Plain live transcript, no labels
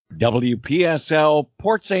WPSL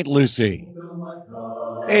Port St. Lucie.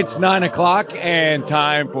 It's 9 o'clock and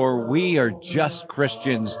time for We Are Just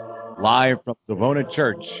Christians, live from Savona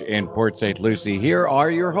Church in Port St. Lucie. Here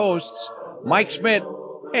are your hosts, Mike Schmidt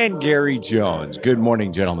and Gary Jones. Good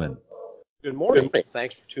morning, gentlemen. Good morning.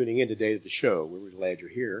 Thanks for tuning in today to the show. We're really glad you're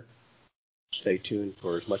here. Stay tuned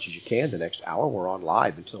for as much as you can the next hour. We're on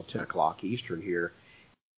live until 10 o'clock Eastern here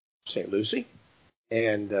in St. Lucie.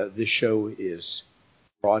 And this show is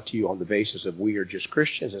brought to you on the basis of We Are Just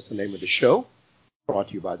Christians. That's the name of the show. Brought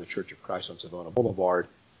to you by the Church of Christ on Savona Boulevard.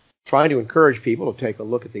 Trying to encourage people to take a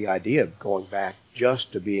look at the idea of going back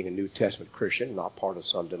just to being a New Testament Christian, not part of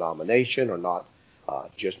some denomination or not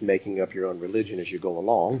just making up your own religion as you go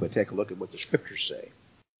along, but take a look at what the Scriptures say.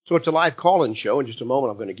 So it's a live call-in show. In just a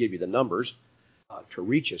moment, I'm going to give you the numbers to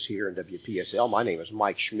reach us here in WPSL. My name is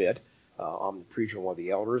Mike Schmidt. I'm the preacher and one of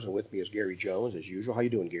the elders, and with me is Gary Jones, as usual. How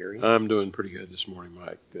you doing, Gary? I'm doing pretty good this morning,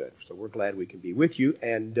 Mike. Good. So we're glad we can be with you.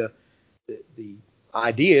 And the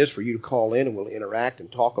idea is for you to call in, and we'll interact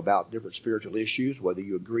and talk about different spiritual issues, whether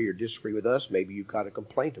you agree or disagree with us. Maybe you've got a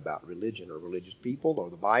complaint about religion or religious people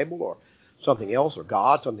or the Bible or something else or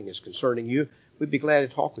God, something that's concerning you. We'd be glad to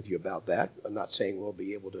talk with you about that. I'm not saying we'll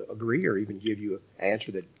be able to agree or even give you an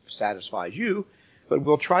answer that satisfies you, but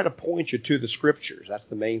we'll try to point you to the Scriptures. That's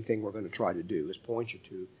the main thing we're going to try to do, is point you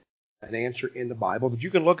to an answer in the Bible that you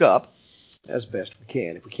can look up as best we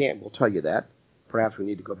can. If we can't, we'll tell you that. Perhaps we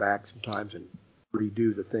need to go back sometimes and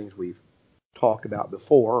redo the things we've talked about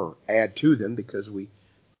before or add to them because we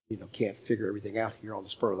can't figure everything out here on the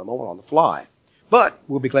spur of the moment on the fly. But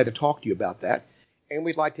we'll be glad to talk to you about that, and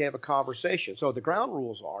we'd like to have a conversation. So the ground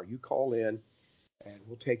rules are you call in, and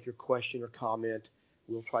we'll take your question or comment.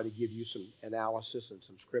 We'll try to give you some analysis and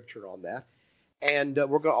some scripture on that. And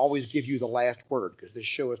we're going to always give you the last word because this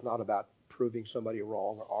show is not about proving somebody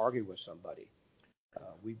wrong or arguing with somebody.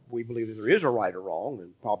 We believe that there is a right or wrong,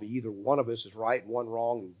 and probably either one of us is right and one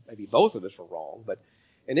wrong, and maybe both of us are wrong. But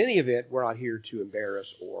in any event, we're not here to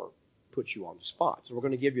embarrass or put you on the spot. So we're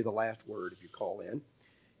going to give you the last word if you call in,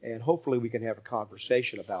 and hopefully we can have a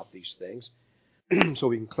conversation about these things so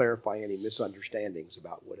we can clarify any misunderstandings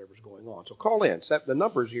about whatever's going on. So call in. The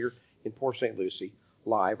numbers here in Port St. Lucie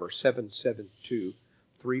live are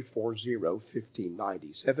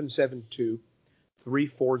 772-340-1590.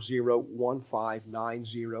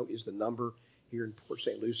 772-340-1590 is the number here in Port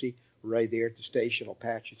St. Lucie. Right there at the station will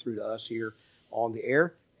patch you through to us here on the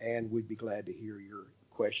air, and we'd be glad to hear your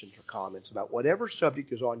questions or comments about whatever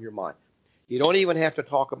subject is on your mind. You don't even have to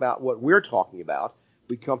talk about what we're talking about.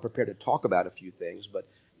 We come prepared to talk about a few things, but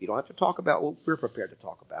you don't have to talk about what we're prepared to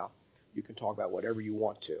talk about. You can talk about whatever you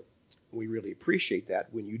want to. We really appreciate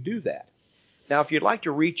that when you do that. Now, if you'd like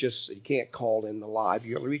to reach us, you can't call in the live.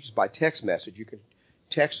 You can reach us by text message. You can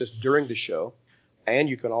text us during the show, and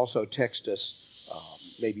you can also text us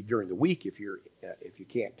maybe during the week if you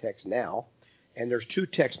can't text now. And there's two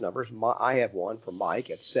text numbers. I have one for Mike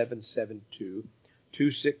at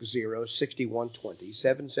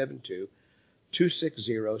 772-260-6120.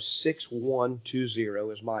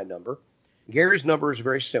 772-260-6120 is my number. Gary's number is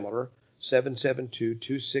very similar.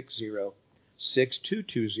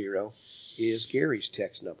 772-260-6220 is Gary's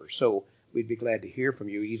text number. So we'd be glad to hear from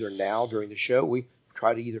you either now during the show. We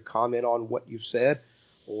try to either comment on what you've said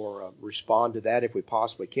or respond to that if we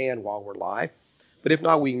possibly can while we're live. But if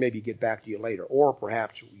not, we can maybe get back to you later. Or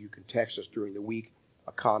perhaps you can text us during the week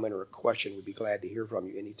a comment or a question. We'd be glad to hear from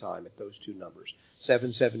you anytime at those two numbers,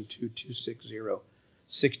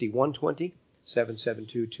 772-260-6120,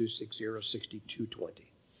 772-260-6220.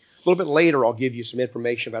 A little bit later, I'll give you some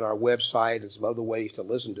information about our website and some other ways to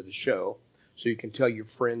listen to the show so you can tell your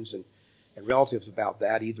friends and relatives about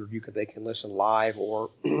that. Either they can listen live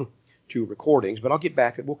or to recordings. But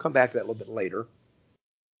we'll come back to that a little bit later.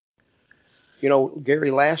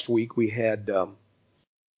 Gary, last week we had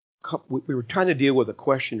we were trying to deal with a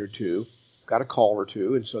question or two, got a call or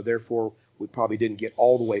two, and so therefore we probably didn't get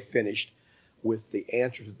all the way finished with the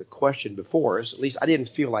answer to the question before us. At least I didn't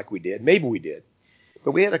feel like we did. Maybe we did.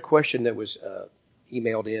 But we had a question that was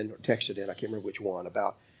emailed in or texted in, I can't remember which one,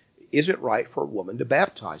 about is it right for a woman to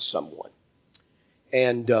baptize someone?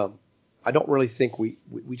 And I don't really think we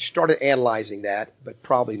started analyzing that, but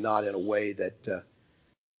probably not in a way that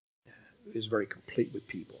is very complete with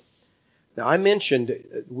people. Now, I mentioned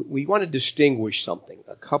we want to distinguish something,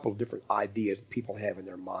 a couple of different ideas that people have in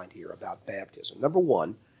their mind here about baptism. Number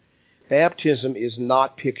one, baptism is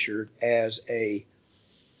not pictured as a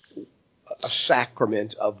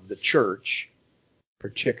sacrament of the church,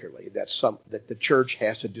 particularly that the church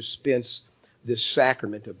has to dispense this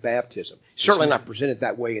sacrament of baptism. Certainly not presented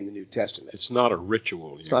that way in the New Testament. It's not a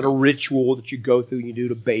ritual. It's not a ritual that you go through and you do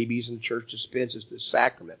to babies and the church dispenses this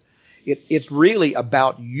sacrament. It's really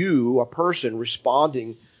about you, a person,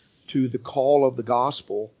 responding to the call of the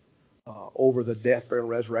gospel over the death, burial, and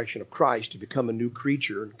resurrection of Christ to become a new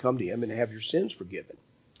creature and come to Him and have your sins forgiven.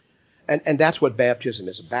 And that's what baptism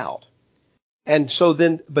is about. And so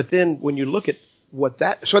but then when you look at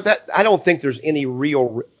I don't think there's any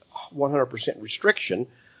real 100% restriction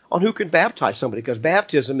on who can baptize somebody, because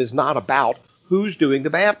baptism is not about who's doing the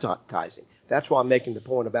baptizing. That's why I'm making the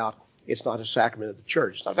point about it's not a sacrament of the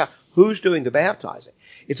church. It's not about who's doing the baptizing.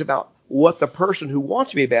 It's about what the person who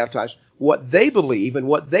wants to be baptized, what they believe and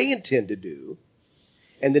what they intend to do.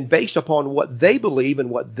 And then based upon what they believe and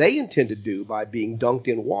what they intend to do by being dunked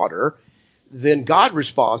in water, then God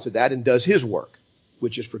responds to that and does His work,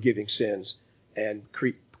 which is forgiving sins and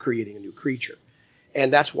creating a new creature.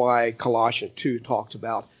 And that's why Colossians 2 talks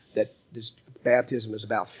about that this baptism is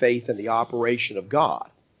about faith and the operation of God.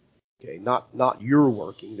 Okay, not your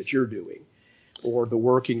working that you're doing, or the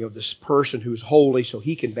working of this person who's holy so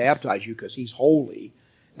he can baptize you because he's holy.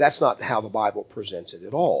 That's not how the Bible presents it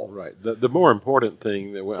at all. Right. The more important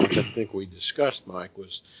thing that I think we discussed, Mike,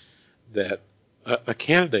 was that a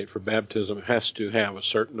candidate for baptism has to have a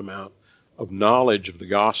certain amount of knowledge of the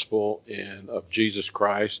gospel and of Jesus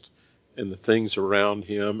Christ and the things around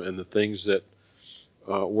Him and the things that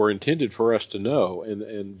were intended for us to know,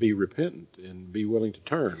 and be repentant and be willing to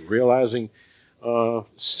turn, realizing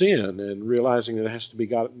sin and realizing that it has to be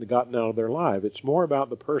gotten out of their life. It's more about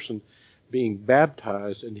the person being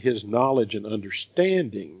baptized and his knowledge and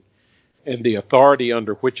understanding and the authority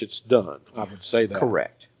under which it's done. I would say that.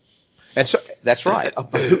 Correct. And so that's right.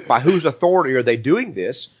 By whose authority are they doing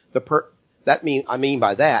this? I mean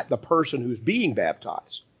by that the person who's being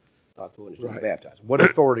baptized, not the one who's being baptized. What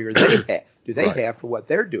authority are they do they have for what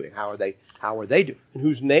they're doing? How are they doing? In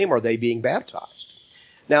whose name are they being baptized?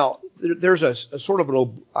 Now, there's a sort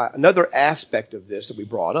of another aspect of this that we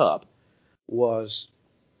brought up was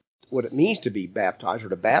what it means to be baptized or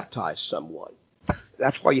to baptize someone.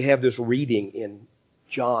 That's why you have this reading in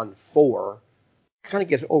John 4. Kind of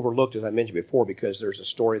gets overlooked, as I mentioned before, because there's a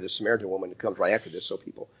story of the Samaritan woman that comes right after this, so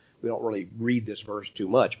we don't really read this verse too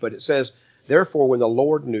much. But it says, "Therefore, when the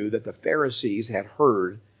Lord knew that the Pharisees had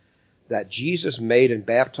heard that Jesus made and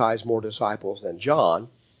baptized more disciples than John,"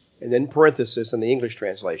 and then parenthesis in the English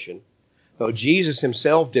translation, "though Jesus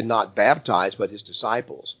himself did not baptize but his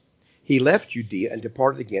disciples, he left Judea and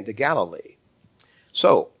departed again to Galilee."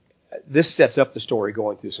 So this sets up the story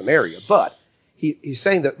going through Samaria. But he's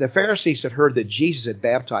saying that the Pharisees had heard that Jesus had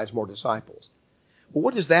baptized more disciples. Well,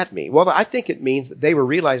 what does that mean? Well, I think it means that they were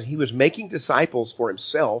realizing he was making disciples for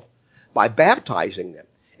himself by baptizing them.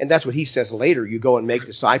 And that's what he says later. You go and make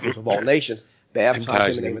disciples of all nations, baptize them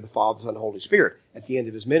in the name of the Father, Son, and Holy Spirit at the end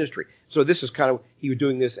of his ministry. So this is kind of, he was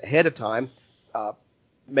doing this ahead of time,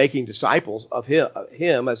 making disciples of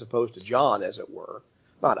him as opposed to John, as it were.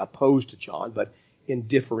 Not opposed to John, but in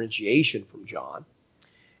differentiation from John.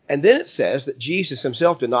 And then it says that Jesus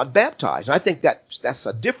himself did not baptize. I think that's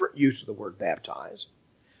a different use of the word baptize.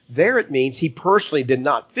 There it means he personally did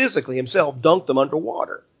not physically himself dunk them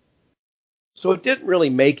underwater. So it didn't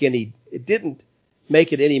make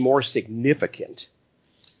it any more significant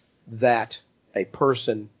that a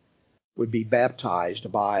person would be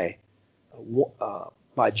baptized by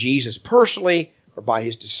Jesus personally or by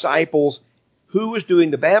his disciples. Who was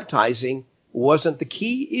doing the baptizing wasn't the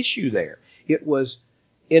key issue there. It was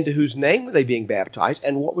into whose name were they being baptized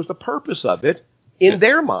and what was the purpose of it in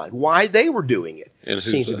their mind, why they were doing it. And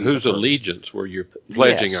whose allegiance were you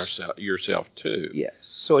pledging yourself to? Yes.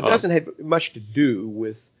 So it doesn't have much to do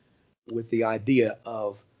with the idea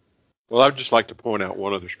of... Well, I'd just like to point out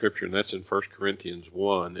one other scripture, and that's in 1 Corinthians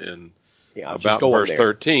 1, and about verse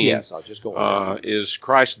 13. Yes, I'll just go on there. Is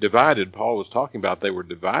Christ divided? Paul was talking about they were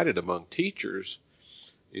divided among teachers.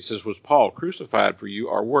 He says, "Was Paul crucified for you,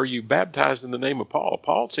 or were you baptized in the name of Paul?"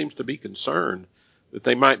 Paul seems to be concerned that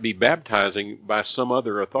they might be baptizing by some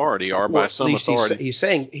other authority or by some authority. He's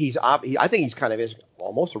saying, I think he's kind of is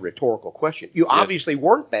almost a rhetorical question. You obviously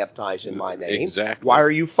weren't baptized in my name. Exactly. Why are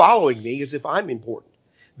you following me as if I'm important?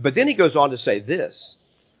 But then he goes on to say this,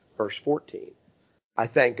 verse 14. "I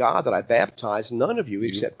thank God that I baptized none of you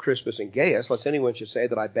except Crispus and Gaius, lest anyone should say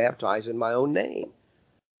that I baptized in my own name.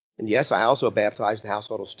 And yes, I also baptized the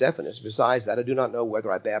household of Stephanas. Besides that, I do not know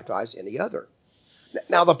whether I baptized any other."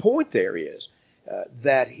 Now, the point there is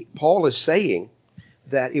that Paul is saying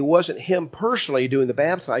that it wasn't him personally doing the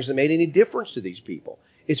baptizing that made any difference to these people.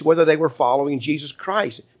 It's whether they were following Jesus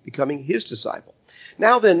Christ, becoming his disciple.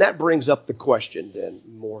 Now then, that brings up the question then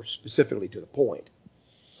more specifically to the point.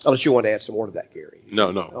 Unless you want to add some more to that, Gary. No,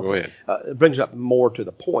 okay. Go ahead. It brings up more to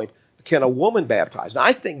the point. Can a woman baptize? Now,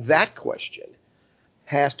 I think that question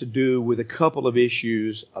has to do with a couple of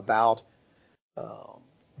issues about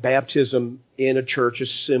baptism in a church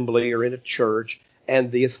assembly or in a church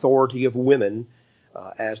and the authority of women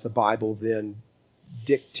as the Bible then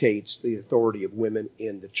dictates the authority of women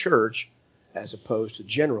in the church as opposed to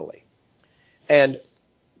generally. And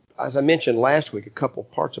as I mentioned last week, a couple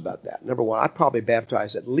parts about that. Number one, I probably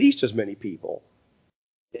baptize at least as many people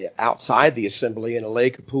outside the assembly in a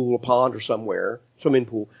lake, a pool, a pond, or somewhere, swimming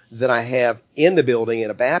pool, than I have in the building in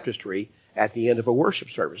a baptistry at the end of a worship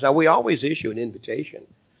service. Now, we always issue an invitation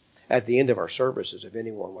at the end of our services if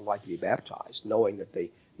anyone would like to be baptized, knowing that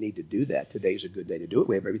they need to do that. Today's a good day to do it.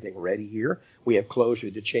 We have everything ready here. We have clothes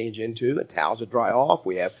to change into and towels to dry off.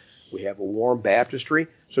 We have a warm baptistry.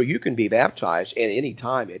 So you can be baptized at any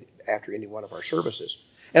time after any one of our services.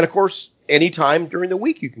 And, of course, any time during the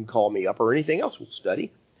week you can call me up or anything else we'll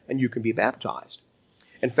study, and you can be baptized.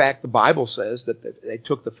 In fact, the Bible says that they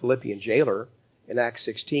took the Philippian jailer in Acts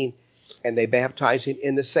 16, and they baptized him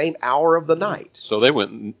in the same hour of the night. So they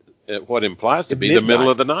went at what implies to be the middle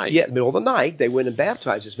of the night. Yeah, middle of the night. They went and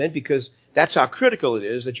baptized this man because that's how critical it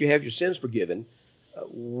is that you have your sins forgiven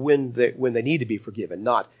when they need to be forgiven,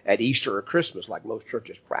 not at Easter or Christmas like most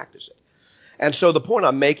churches practice it. And so the point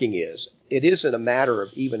I'm making is it isn't a matter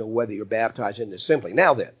of even whether you're baptized in the assembly.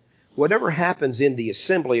 Now then, whatever happens in the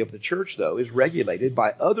assembly of the church, though, is regulated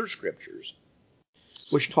by other scriptures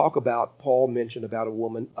which talk about, Paul mentioned about a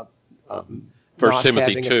woman 1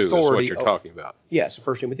 Timothy 2 is what you're talking about. Yes,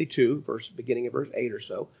 1 Timothy 2, beginning of verse 8 or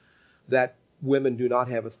so, that women do not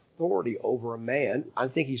have authority over a man. I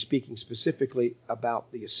think he's speaking specifically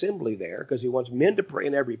about the assembly there because he wants men to pray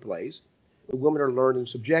in every place, but women are learned in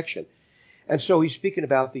subjection. And so he's speaking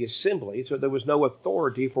about the assembly, so there was no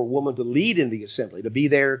authority for a woman to lead in the assembly, to be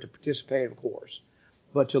there to participate, of course.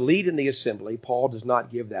 But to lead in the assembly, Paul does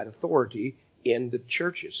not give that authority in the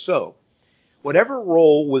churches. So, whatever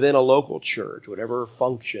role within a local church, whatever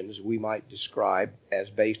functions we might describe as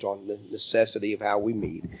based on the necessity of how we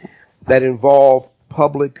meet, that involve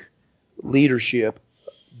public leadership,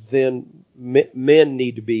 then men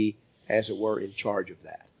need to be, as it were, in charge of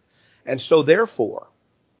that. And so, therefore,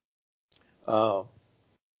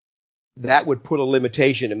 that would put a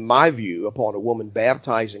limitation, in my view, upon a woman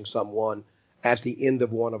baptizing someone at the end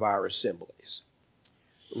of one of our assemblies,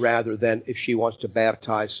 rather than if she wants to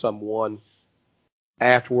baptize someone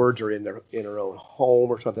afterwards or in her own home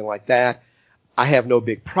or something like that. I have no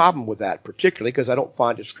big problem with that, particularly because I don't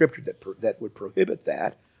find a scripture that would prohibit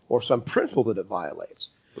that or some principle that it violates.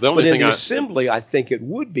 But in the assembly, I think it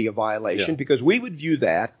would be a violation because we would view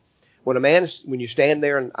that when you stand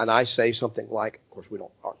there and I say something like, of course we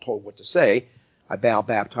aren't told what to say, I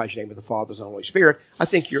baptize in the name of the Father, Son, and Holy Spirit, I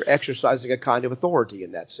think you're exercising a kind of authority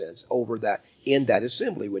in that sense over that in that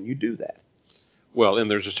assembly when you do that. Well,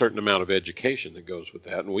 and there's a certain amount of education that goes with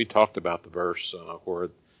that. And we talked about the verse where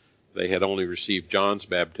they had only received John's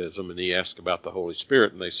baptism, and he asked about the Holy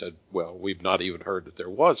Spirit, and they said, well, we've not even heard that there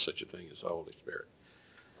was such a thing as the Holy Spirit.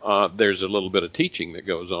 There's a little bit of teaching that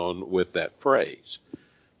goes on with that phrase.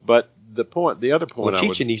 But the other point,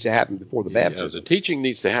 teaching needs to happen before the baptism. The teaching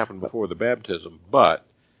needs to happen before the baptism, but,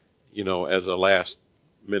 as a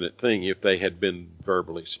last-minute thing, if they had been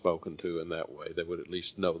verbally spoken to in that way, they would at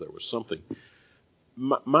least know there was something.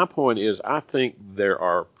 My point is, I think there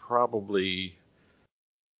are probably,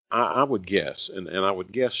 I would guess, and I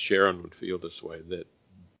would guess Sharon would feel this way, that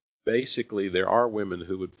basically there are women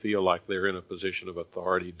who would feel like they're in a position of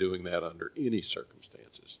authority doing that under any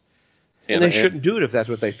circumstances. And they shouldn't do it if that's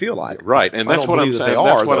what they feel like. Right, and that's what I'm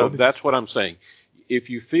saying. That's what I'm saying. If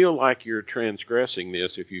you feel like you're transgressing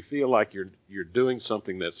this, if you feel like you're doing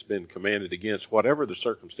something that's been commanded against, whatever the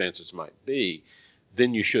circumstances might be,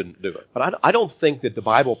 then you shouldn't do it. But I don't think that the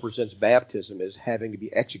Bible presents baptism as having to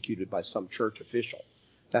be executed by some church official.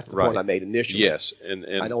 That's the point I made initially. Yes, and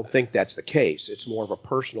I don't think that's the case. It's more of a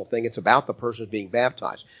personal thing. It's about the person being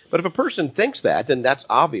baptized. But if a person thinks that, then that's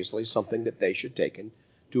obviously something that they should take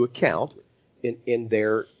into account in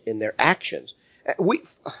their actions.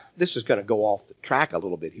 This is going to go off the track a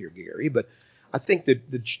little bit here, Gary, but I think that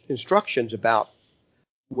the instructions about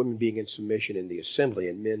women being in submission in the assembly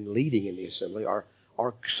and men leading in the assembly are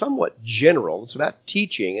somewhat general. It's about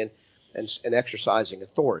teaching and exercising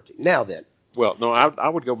authority. Now then. Well, no, I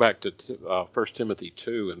would go back to 1 Timothy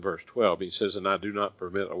 2 and verse 12. He says, and I do not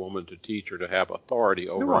permit a woman to teach or to have authority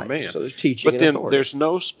over a man. So there's teaching and authority. There's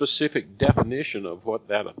no specific definition of what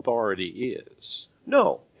that authority is.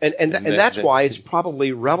 No. And that's why it's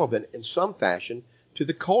probably relevant in some fashion to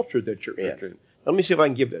the culture that you're in. Okay. Let me see if I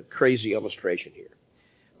can give a crazy illustration here.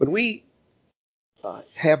 When we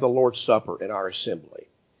have the Lord's Supper in our assembly,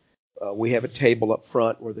 we have a table up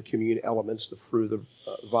front where the communion elements, the fruit of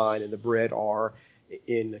the vine and the bread are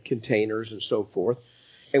in containers and so forth.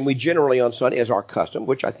 And we generally on Sunday, as our custom,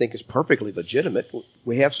 which I think is perfectly legitimate,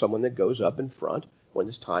 we have someone that goes up in front when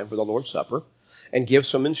it's time for the Lord's Supper and gives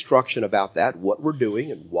some instruction about that, what we're doing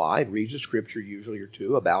and why, and reads a scripture usually or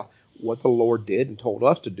two about what the Lord did and told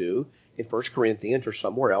us to do in 1 Corinthians or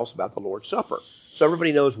somewhere else about the Lord's Supper. So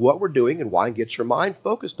everybody knows what we're doing and why, and gets your mind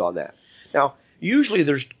focused on that. Now, usually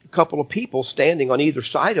there's a couple of people standing on either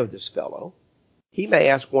side of this fellow. He may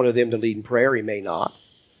ask one of them to lead in prayer, he may not.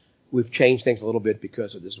 We've changed things a little bit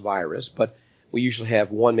because of this virus, but we usually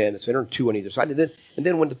have one man in the center and two on either side. And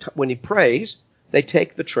then when he prays, they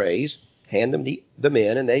take the trays, hand them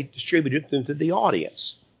in, and they distribute them to the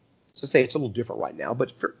audience. So say it's a little different right now,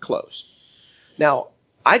 but very close. Now,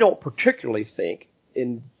 I don't particularly think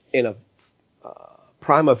in a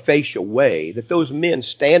prima facie way that those men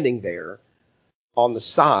standing there on the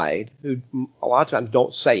side, who a lot of times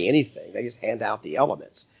don't say anything, they just hand out the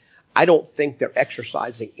elements, I don't think they're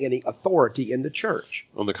exercising any authority in the church.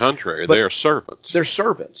 On the contrary, they are servants. They're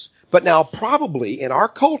servants. But now probably in our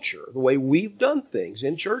culture, the way we've done things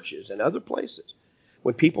in churches and other places,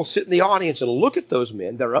 when people sit in the audience and look at those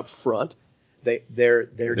men, they're up front, they're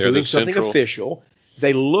doing something official,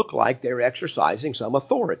 they look like they're exercising some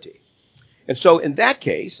authority. And so in that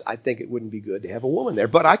case, I think it wouldn't be good to have a woman there.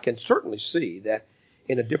 But I can certainly see that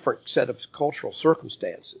in a different set of cultural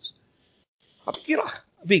circumstances,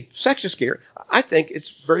 be sexist here. I think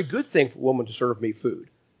it's a very good thing for a woman to serve me food.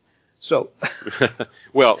 So,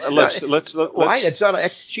 well, let's right. It's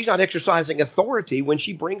not. She's not exercising authority when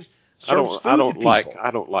she brings. I don't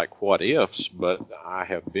like what ifs, but I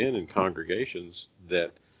have been in congregations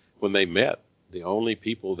that when they met, the only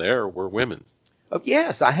people there were women.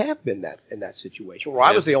 Yes, I have been in that situation where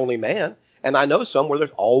I was the only man, and I know some where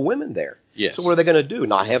there's all women there. Yes. So what are they going to do?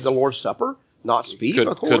 Not have the Lord's Supper? Not speak,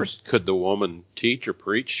 of course. Could the woman teach or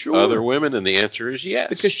preach other women? And the answer is yes.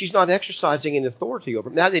 Because she's not exercising any authority over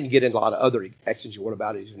them. Now, I didn't get into a lot of other extensions. What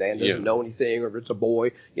about his man doesn't know anything, or if it's a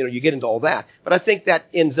boy? You get into all that. But I think that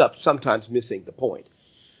ends up sometimes missing the point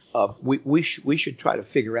of we should try to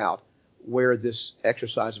figure out where this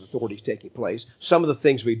exercise of authority is taking place. Some of the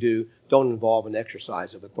things we do don't involve an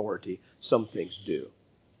exercise of authority. Some things do.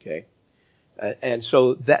 Okay? And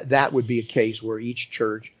so that would be a case where each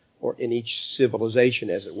church or in each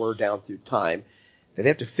civilization, as it were, down through time, they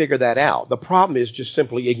have to figure that out. The problem is just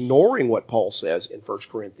simply ignoring what Paul says in 1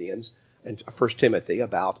 Corinthians and 1 Timothy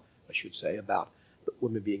about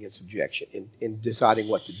women being in subjection, in deciding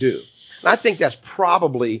what to do. And I think that's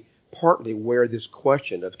probably partly where this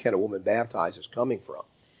question of can a woman baptize is coming from.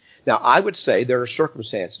 Now, I would say there are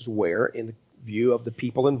circumstances where, in the view of the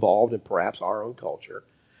people involved and perhaps our own culture,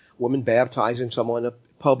 women baptizing someone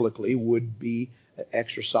publicly would be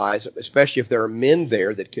exercise, especially if there are men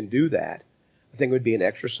there that can do that. I think it would be an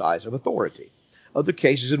exercise of authority. Other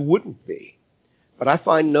cases it wouldn't be. But I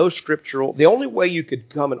find no scriptural. The only way you could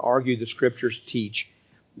come and argue the scriptures teach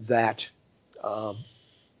that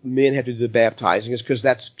men have to do the baptizing is because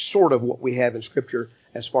that's sort of what we have in scripture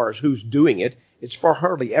as far as who's doing it. It's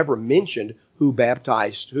hardly ever mentioned who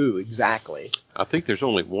baptized who exactly. I think there's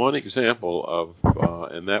only one example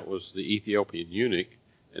of, and that was the Ethiopian eunuch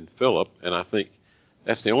and Philip, and I think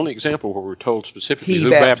that's the only example where we're told specifically who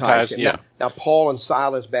baptized him. Yeah. Now, Paul and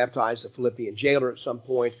Silas baptized the Philippian jailer at some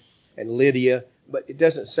point, and Lydia, but it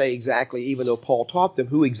doesn't say exactly, even though Paul taught them,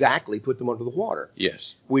 who exactly put them under the water.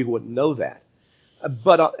 Yes. We wouldn't know that.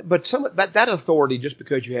 But that authority, just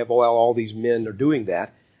because you have all these men are doing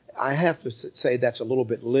that, I have to say that's a little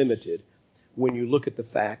bit limited when you look at the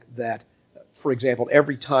fact that, for example,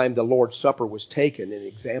 every time the Lord's Supper was taken, an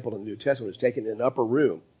example in the New Testament was taken in an upper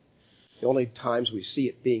room. The only times we see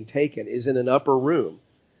it being taken is in an upper room.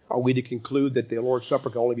 Are we to conclude that the Lord's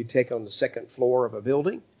Supper can only be taken on the second floor of a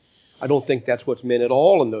building? I don't think that's what's meant at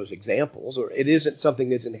all in those examples, or it isn't something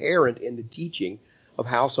that's inherent in the teaching of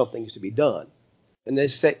how something is to be done. And I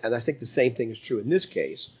think the same thing is true in this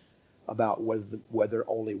case about whether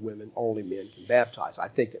only men can baptize. I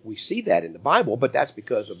think that we see that in the Bible, but that's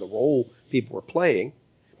because of the role people are playing.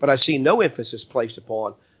 But I see no emphasis placed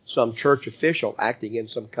upon some church official acting in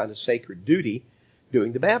some kind of sacred duty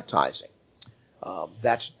doing the baptizing.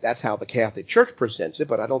 That's how the Catholic Church presents it,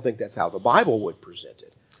 but I don't think that's how the Bible would present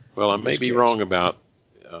it. Well, I may be wrong about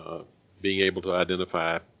being able to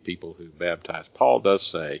identify people who baptize. Paul does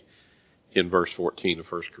say in verse 14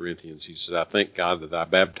 of 1 Corinthians. He says, I thank God that I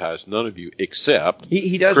baptized none of you except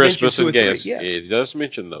he does Crispus mention and two or three, Gaius. yes. He does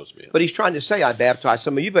mention those men. But he's trying to say, I baptized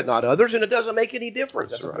some of you, but not others, and it doesn't make any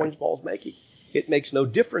difference. That's the point Paul's making. It makes no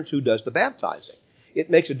difference who does the baptizing. It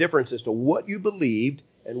makes a difference as to what you believed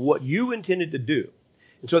and what you intended to do.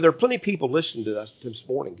 And so there are plenty of people listening to us this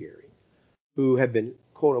morning, Gary, who have been,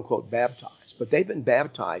 quote unquote, baptized. But they've been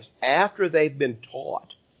baptized after they've been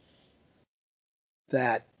taught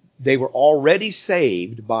that they were already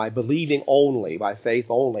saved by believing only, by faith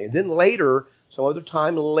only. And then later, some other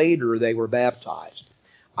time later, they were baptized.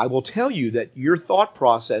 I will tell you that your thought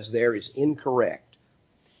process there is incorrect.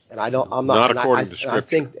 And I'm not according to Scripture. I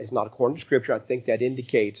think it's not according to Scripture. I think that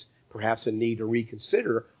indicates perhaps a need to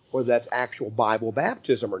reconsider whether that's actual Bible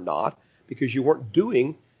baptism or not, because you weren't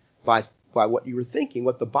doing by what you were thinking.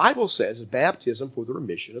 What the Bible says is baptism for the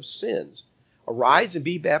remission of sins. Arise and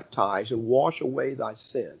be baptized and wash away thy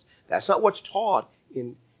sins. That's not what's taught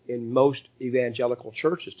in most evangelical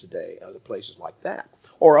churches today, other places like that.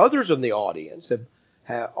 Or others in the audience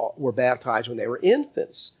were baptized when they were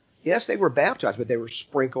infants. Yes, they were baptized, but they were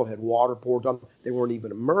sprinkled, had water poured on them. They weren't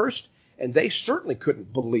even immersed, and they certainly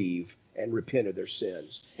couldn't believe and repent of their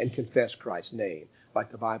sins and confess Christ's name,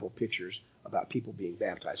 like the Bible pictures about people being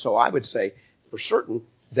baptized. So I would say, for certain,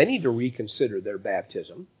 they need to reconsider their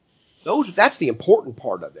baptism. That's the important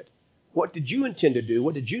part of it. What did you intend to do?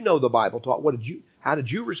 What did you know the Bible taught? How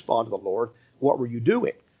did you respond to the Lord? What were you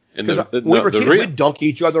doing? When we were kids, we'd dunk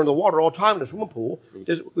each other in the water all the time in the swimming pool.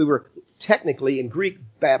 We were technically, in Greek,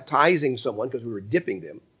 baptizing someone because we were dipping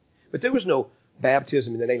them. But there was no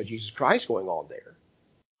baptism in the name of Jesus Christ going on there.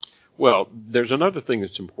 Well, there's another thing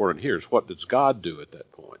that's important here is what does God do at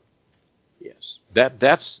that point? Yes.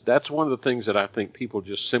 That's one of the things that I think people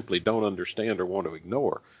just simply don't understand or want to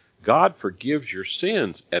ignore. God forgives your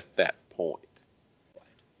sins at that point.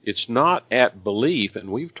 It's not at belief, and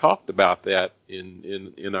we've talked about that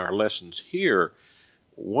in our lessons here.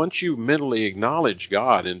 Once you mentally acknowledge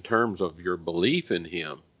God in terms of your belief in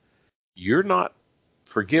Him, you're not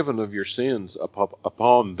forgiven of your sins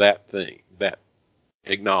upon that thing, that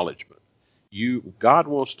acknowledgement. God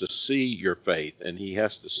wants to see your faith, and He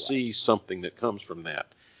has to see something that comes from that.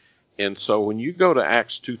 And so when you go to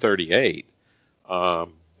Acts 2:38,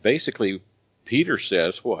 basically Peter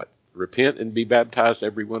says what? Repent and be baptized,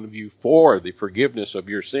 every one of you, for the forgiveness of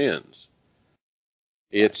your sins.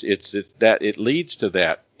 It's that it leads to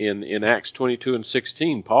that. In Acts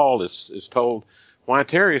 22:16, Paul is told, why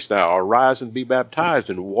tarriest thou? Arise and be baptized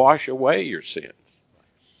and wash away your sins.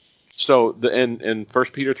 So and 1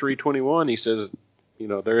 Peter 3:21, he says,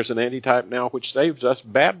 there is an antitype now which saves us,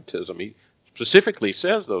 baptism. He specifically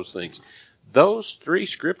says those things. Those three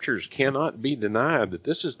scriptures cannot be denied that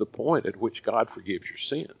this is the point at which God forgives your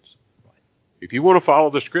sins. If you want to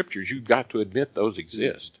follow the scriptures, you've got to admit those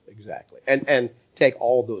exist. Exactly. And take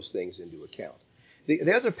all those things into account.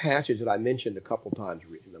 The other passage that I mentioned a couple times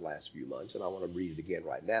in the last few months, and I want to read it again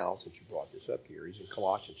right now since you brought this up here, is in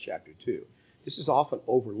Colossians chapter 2. This is often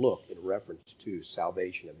overlooked in reference to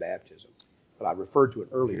salvation and baptism, but I referred to it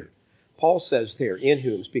earlier. Paul says there, in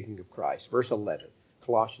whom, speaking of Christ, verse 11,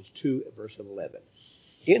 Colossians 2, verse 11,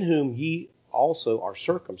 in whom ye also are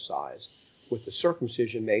circumcised with the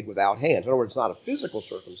circumcision made without hands. In other words, it's not a physical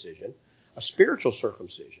circumcision, a spiritual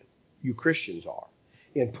circumcision. You Christians are,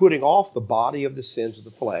 in putting off the body of the sins of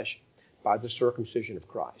the flesh by the circumcision of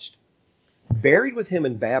Christ. Buried with him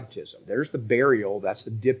in baptism. There's the burial, that's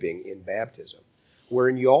the dipping in baptism.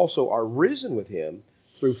 Wherein you also are risen with him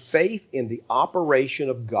through faith in the operation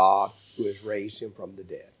of God who has raised him from the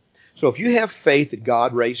dead. So if you have faith that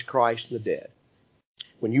God raised Christ from the dead,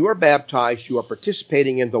 when you are baptized, you are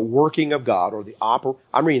participating in the working of God, or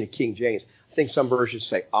I'm reading the King James. I think some versions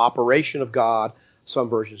say operation of God, some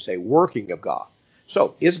versions say working of God.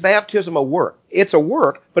 So is baptism a work? It's a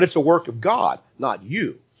work, but it's a work of God, not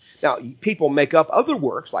you. Now, people make up other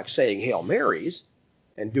works, like saying Hail Marys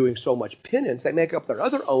and doing so much penance. They make up their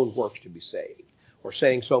other own works to be saved, or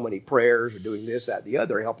saying so many prayers, or doing this, that, the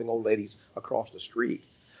other, helping old ladies across the street.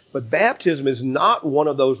 But baptism is not one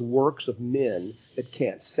of those works of men that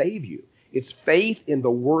can't save you. It's faith in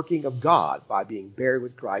the working of God by being buried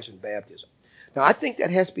with Christ in baptism. Now, I think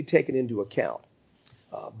that has to be taken into account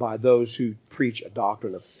by those who preach a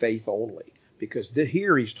doctrine of faith only, because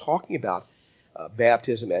here he's talking about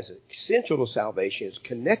baptism as essential to salvation. It's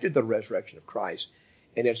connected to the resurrection of Christ,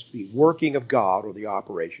 and it's the working of God or the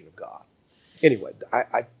operation of God. Anyway,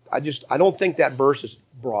 I don't think that verse is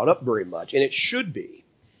brought up very much, and it should be,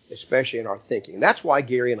 especially in our thinking. And that's why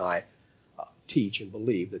Gary and I teach and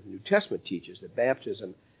believe that the New Testament teaches that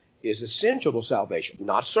baptism is essential to salvation.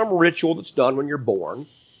 Not some ritual that's done when you're born,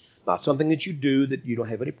 Not something that you do that you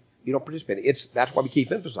don't participate in. That's why we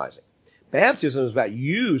keep emphasizing. Baptism is about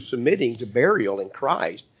you submitting to burial in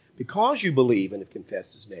Christ because you believe and have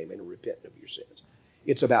confessed His name and are repentant of your sins.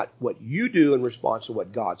 It's about what you do in response to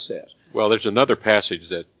what God says. Well, there's another passage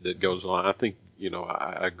that goes on. I think,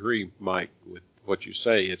 I agree, Mike, with what you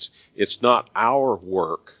say. It's not our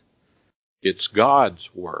work. It's God's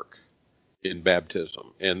work in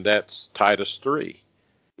baptism. And that's Titus 3.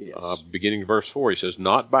 Yes. Beginning verse 4, he says,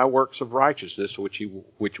 not by works of righteousness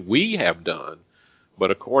which we have done, but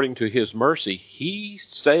according to His mercy, He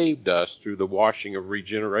saved us through the washing of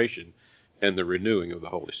regeneration and the renewing of the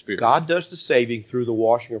Holy Spirit. God does the saving through the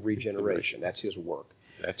washing of regeneration. That's His work.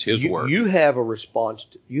 That's His work. You have a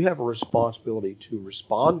responsibility to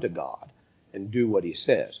respond to God and do what He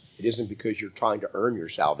says. It isn't because you're trying to earn your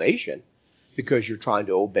salvation, because you're trying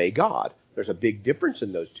to obey God. There's a big difference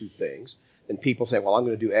in those two things. And people say, well, I'm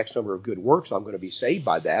going to do X number of good works, I'm going to be saved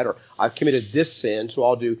by that, or I've committed this sin, so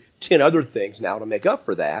I'll do 10 other things now to make up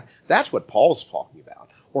for that. That's what Paul's talking about.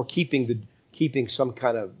 Or keeping some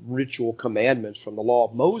kind of ritual commandments from the law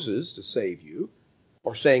of Moses to save you,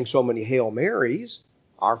 or saying so many Hail Marys,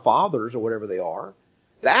 our fathers, or whatever they are.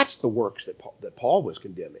 That's the works that Paul was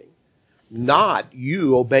condemning, not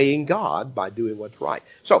you obeying God by doing what's right.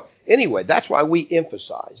 So anyway, that's why we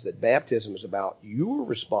emphasize that baptism is about your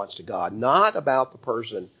response to God, not about the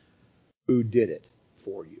person who did it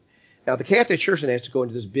for you. Now, the Catholic Church has to go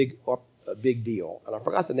into this big deal, and I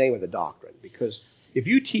forgot the name of the doctrine, because if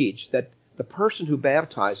you teach that the person who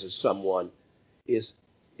baptizes someone is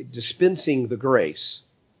dispensing the grace,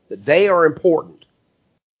 that they are important,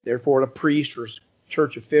 therefore a priest or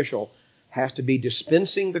church official has to be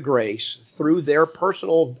dispensing the grace through their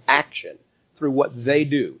personal action, through what they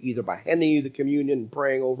do, either by handing you the communion and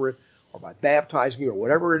praying over it, or by baptizing you, or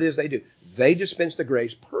whatever it is they do. They dispense the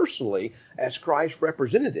grace personally as Christ's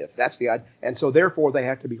representative. That's the idea. And so therefore they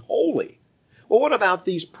have to be holy. Well, what about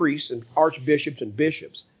these priests and archbishops and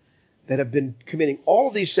bishops that have been committing all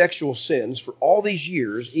of these sexual sins for all these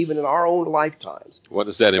years, even in our own lifetimes? What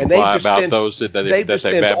does that imply about those that they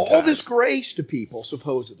baptize? All this grace to people,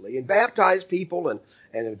 supposedly, and baptize people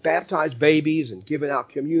and baptize babies and giving out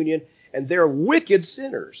communion, and they're wicked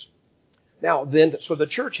sinners. Now, then, so the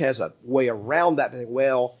church has a way around that.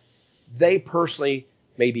 Well, they personally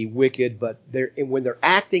may be wicked, but when they're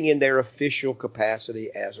acting in their official capacity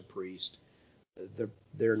as a priest,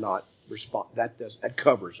 they're not that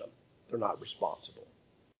covers them. They're not responsible.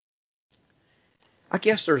 I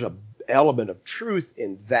guess there's an element of truth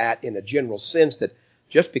in that, in a general sense, that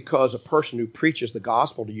just because a person who preaches the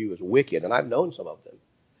gospel to you is wicked, and I've known some of them,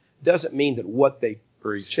 doesn't mean that what they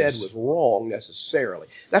said was wrong necessarily.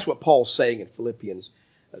 That's what Paul's saying in Philippians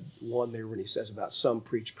 1 there when he says about some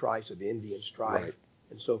preach Christ of envy and strife, right,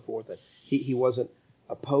 and so forth, that he wasn't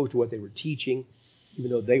opposed to what they were teaching,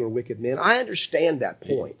 even though they were wicked men. I understand that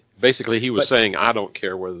point. Basically, he was saying, I don't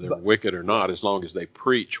care whether they're wicked or not, as long as they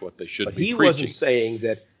preach what they should be preaching. But he wasn't saying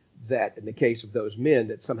that in the case of those men,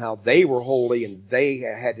 that somehow they were holy and they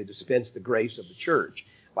had to dispense the grace of the church,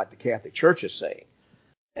 like the Catholic Church is saying.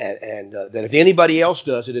 And that if anybody else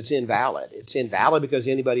does it, it's invalid. It's invalid because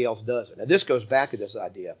anybody else does it. Now, this goes back to this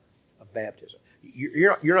idea of baptism.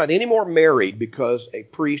 You're not any more married because a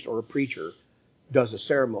priest or a preacher does a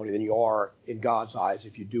ceremony than you are in God's eyes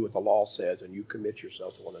if you do what the law says and you commit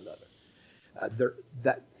yourself to one another.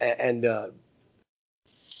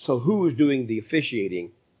 So who is doing the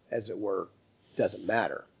officiating, as it were, doesn't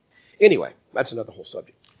matter. Anyway, that's another whole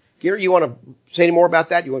subject. Gary, you want to say any more about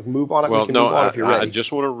that? You want to move on? Well, we can move on if you're ready. I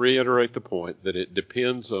just want to reiterate the point that it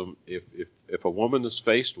depends on if a woman is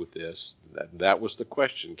faced with this, that was the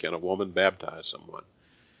question, can a woman baptize someone?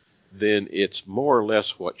 Then it's more or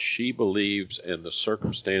less what she believes and the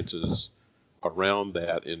circumstances around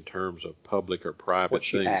that in terms of public or private what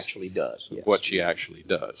things. What she actually does. Yes. What she actually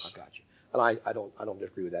does. I got you. And I don't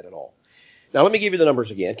disagree with that at all. Now, let me give you the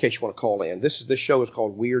numbers again in case you want to call in. This show is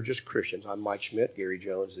called We Are Just Christians. I'm Mike Schmidt. Gary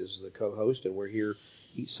Jones is the co-host, and we're here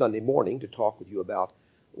each Sunday morning to talk with you about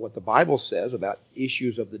what the Bible says about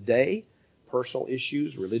issues of the day, personal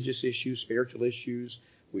issues, religious issues, spiritual issues.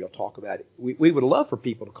 We'll talk about it. We would love for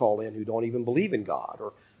people to call in who don't even believe in God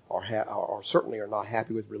or certainly are not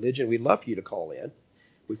happy with religion. We'd love for you to call in.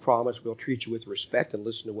 We promise we'll treat you with respect and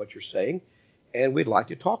listen to what you're saying. And we'd like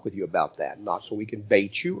to talk with you about that, not so we can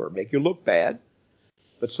bait you or make you look bad,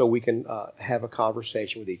 but so we can have a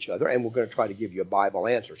conversation with each other. And we're going to try to give you a Bible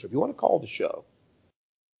answer. So if you want to call the show,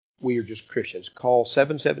 We Are Just Christians, call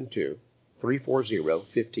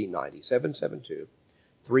 772-340-1590,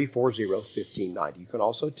 772-340-1590. You can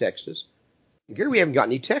also text us. And Gary, we haven't got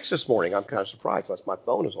any texts this morning. I'm kind of surprised unless my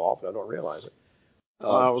phone is off and I don't realize it.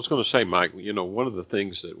 I was going to say, Mike, one of the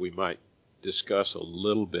things that we might discuss a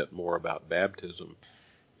little bit more about baptism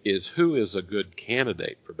is who is a good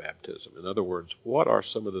candidate for baptism. In other words, what are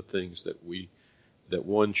some of the things that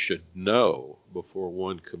one should know before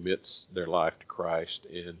one commits their life to Christ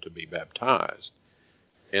and to be baptized?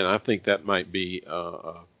 And I think that might be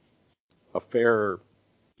a fair,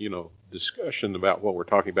 discussion about what we're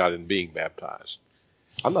talking about in being baptized.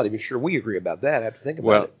 I'm not even sure we agree about that. I have to think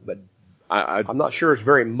about it. But I'm not sure it's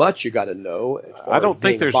very much you got to know. As far I don't as think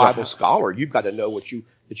being there's a Bible scholar. You've got to know that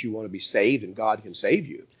you want to be saved and God can save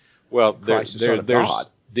you. Well, Christ, the Son of God.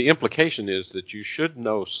 The implication is that you should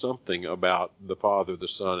know something about the Father, the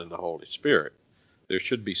Son, and the Holy Spirit. There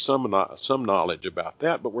should be some knowledge about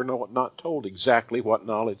that, but we're not told exactly what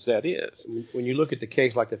knowledge that is. When you look at the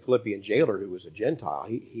case like the Philippian jailer who was a Gentile,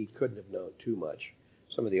 he couldn't have known too much.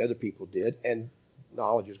 Some of the other people did, and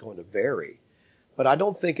knowledge is going to vary. But I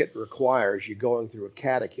don't think it requires you going through a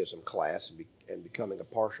catechism class and becoming a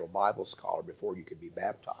partial Bible scholar before you can be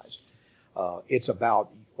baptized. It's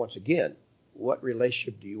about, once again, what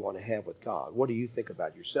relationship do you want to have with God? What do you think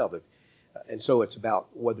about yourself? And so it's about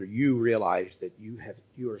whether you realize that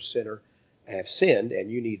you are a sinner, have sinned, and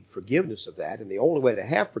you need forgiveness of that. And the only way to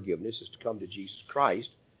have forgiveness is to come to Jesus Christ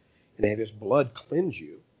and have His blood cleanse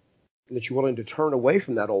you. And that you're willing to turn away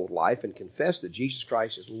from that old life and confess that Jesus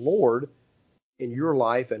Christ is Lord in your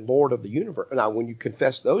life and Lord of the universe. Now, when you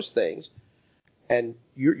confess those things, and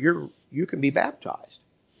you can be baptized.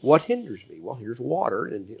 What hinders me? Well, here's water,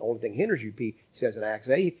 and the only thing hinders you, he says in Acts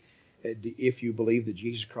 8, if you believe that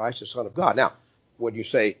Jesus Christ is the Son of God. Now, when you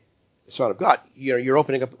say the Son of God, you're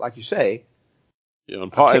opening up, like you say.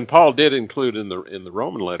 And Paul did include in the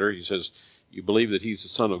Roman letter, he says, you believe that He's the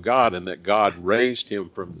Son of God and that God raised Him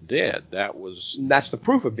from the dead. That's the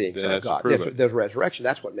proof of being Son of God. There's resurrection.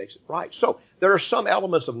 That's what makes it right. So there are some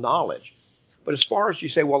elements of knowledge. But as far as you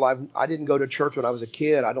say, well, I didn't go to church when I was a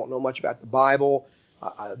kid. I don't know much about the Bible.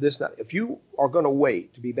 If you are going to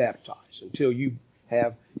wait to be baptized until you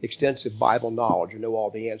have extensive Bible knowledge and know all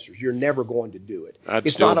the answers, you're never going to do it.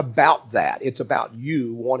 It's not about that. It's about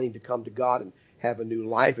you wanting to come to God and have a new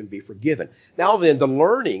life and be forgiven. Now then, the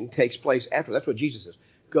learning takes place after. That's what Jesus says.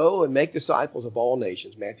 Go and make disciples of all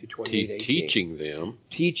nations, Matthew 28:18.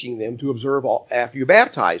 Teaching them to observe all, after you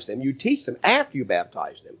baptize them. You teach them after you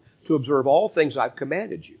baptize them to observe all things I've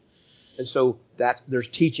commanded you. And so there's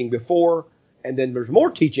teaching before, and then there's more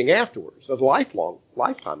teaching afterwards. So it's a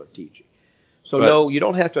lifetime of teaching. So no, you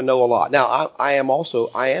don't have to know a lot. Now, I am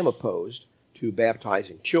opposed to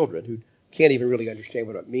baptizing children who can't even really understand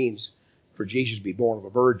what it means for Jesus to be born of a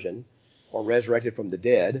virgin or resurrected from the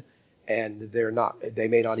dead, and they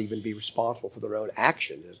may not even be responsible for their own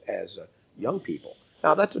actions as young people.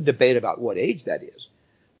 Now, that's a debate about what age that is.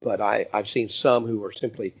 But I've seen some who are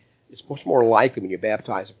simply, it's much more likely when you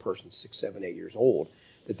baptize a person 6, 7, 8 years old,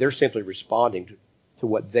 that they're simply responding to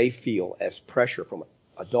what they feel as pressure from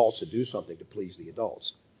adults to do something to please the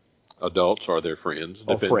adults. Adults or their friends.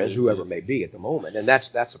 Or friends, whoever it may be at the moment. And that's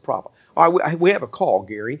a problem. All right, we have a call,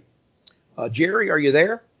 Gary. Jerry, are you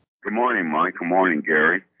there? Good morning, Mike. Good morning,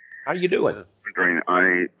 Gary. How are you doing?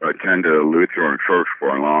 I attended a Lutheran church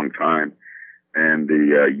for a long time, and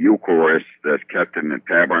the Eucharist that's kept in the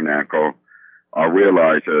tabernacle, I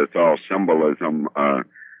realize that it's all symbolism,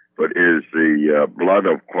 but is the blood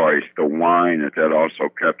of Christ, the wine, is that also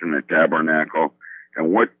kept in the tabernacle?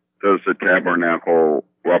 And what does the tabernacle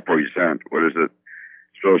represent? What is it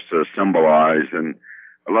supposed to symbolize? And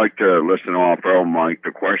I'd like to listen off air, Mike.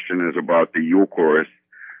 The question is about the Eucharist.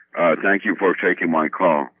 Thank you for taking my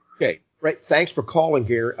call. Okay, right. Thanks for calling,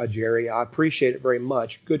 Jerry. I appreciate it very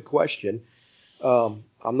much. Good question. I'm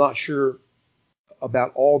not sure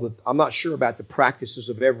about the practices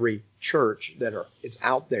of every church it's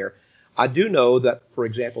out there. I do know that, for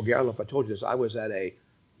example, Gary, I don't know if I told you this, I was at a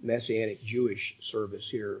Messianic Jewish service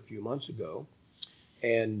here a few months ago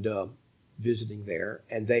and visiting there,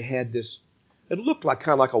 and they had this, it looked like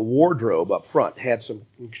kind of like a wardrobe up front, had some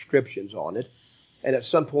inscriptions on it, and at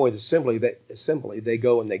some point assembly they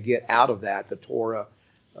go and they get out of that the Torah,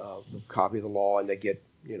 the copy of the law, and they get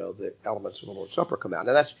the elements of the Lord's Supper come out.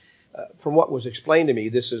 Now that's from what was explained to me,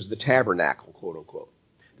 this is the tabernacle, quote unquote.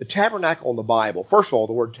 The tabernacle in the Bible, first of all,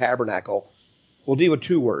 the word tabernacle, we'll deal with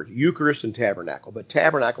two words, Eucharist and tabernacle, but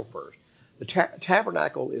tabernacle first. The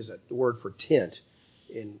tabernacle is the word for tent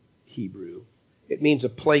in Hebrew. It means a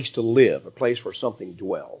place to live, a place where something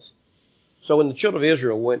dwells. So when the children of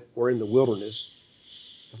Israel were in the wilderness,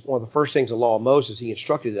 one of the first things in the law of Moses, he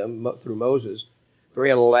instructed them through Moses, very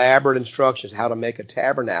elaborate instructions how to make a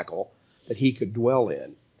tabernacle that he could dwell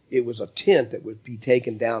in. It was a tent that would be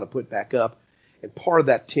taken down and put back up, And part of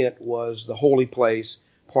that tent was the holy place,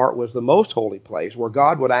 part was the most holy place, where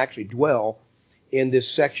God would actually dwell in this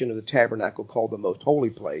section of the tabernacle called the most holy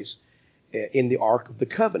place, in the Ark of the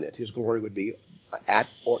Covenant. His glory would be at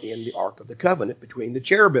or in the Ark of the Covenant between the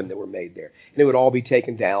cherubim that were made there. And it would all be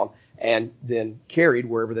taken down and then carried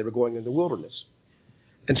wherever they were going in the wilderness.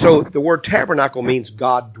 And so the word tabernacle means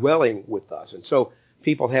God dwelling with us. And so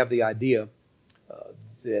people have the idea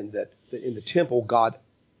then that in the temple, God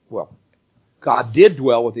did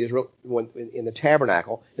dwell with Israel in the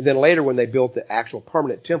tabernacle. And then later when they built the actual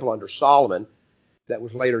permanent temple under Solomon, that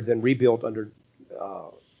was later then rebuilt under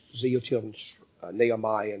Zealtiel,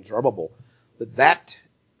 Nehemiah, and Zerubbabel, I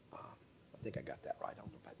think I got that right. I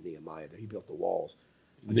don't know about Nehemiah. He built the walls.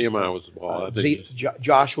 Nehemiah was the wall.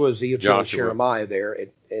 Joshua, Zealtiel, and Jeremiah there,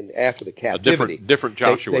 and after the captivity. Different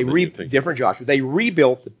Joshua. Different Joshua. They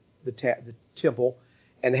rebuilt the temple,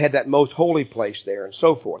 and they had that most holy place there, and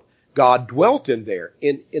so forth. God dwelt in there,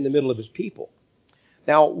 in the middle of his people.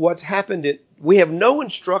 Now, what happened, we have no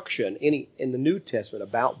instruction in the New Testament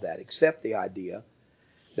about that, except the idea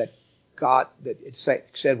that it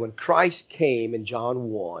said when Christ came in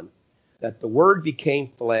John 1, that the Word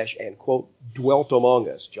became flesh and, quote, dwelt among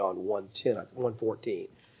us, John 1:10, 1:14.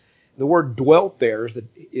 The word dwelt there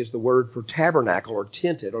is the word for tabernacle or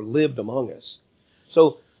tented or lived among us.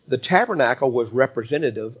 So the tabernacle was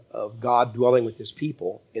representative of God dwelling with his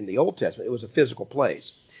people in the Old Testament. It was a physical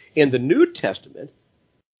place. In the New Testament,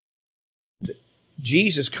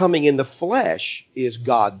 Jesus coming in the flesh is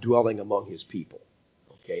God dwelling among his people.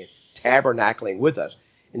 Okay, tabernacling with us.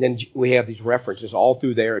 And then we have these references all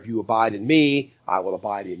through there. If you abide in me, I will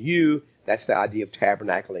abide in you. That's the idea of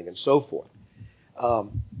tabernacling and so forth.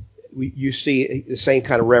 You see the same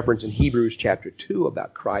kind of reference in Hebrews chapter 2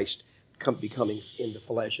 about Christ becoming in the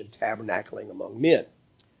flesh and tabernacling among men.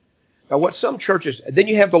 Now what some churches, then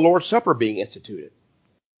you have the Lord's Supper being instituted.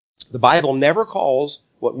 The Bible never calls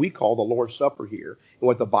what we call the Lord's Supper here, and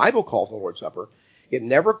what the Bible calls the Lord's Supper, it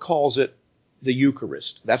never calls it the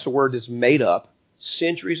Eucharist. That's a word that's made up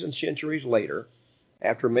centuries and centuries later,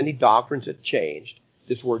 after many doctrines had changed,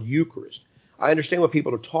 this word Eucharist. I understand what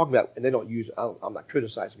people are talking about, and they don't use it. I'm not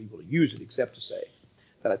criticizing people to use it, except to say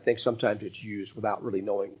that I think sometimes it's used without really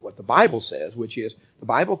knowing what the Bible says, which is the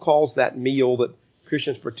Bible calls that meal that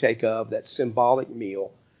Christians partake of, that symbolic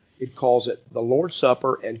meal, it calls it the Lord's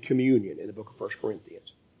Supper and communion in the book of 1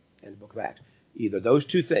 Corinthians and the book of Acts. Either those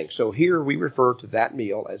two things. So here we refer to that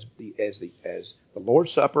meal as the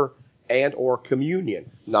Lord's Supper and or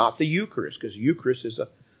communion, not the Eucharist, because Eucharist is a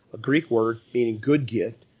Greek word meaning good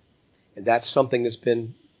gift, and that's something that's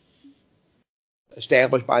been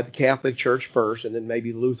established by the Catholic Church first, and then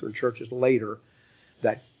maybe Lutheran churches later,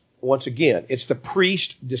 that once again, it's the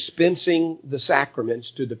priest dispensing the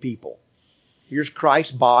sacraments to the people. Here's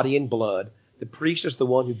Christ's body and blood. The priest is the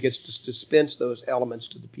one who gets to dispense those elements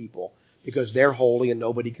to the people, because they're holy and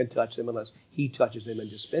nobody can touch them unless he touches them and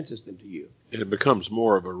dispenses them to you. And it becomes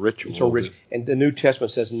more of a ritual. So and the New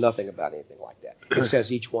Testament says nothing about anything like that. It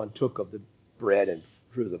says each one took of the bread and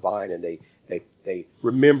through the vine, and they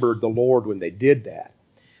remembered the Lord when they did that.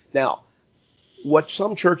 Now, what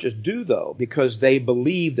some churches do, though, because they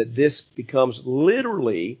believe that this becomes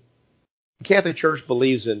literally, the Catholic Church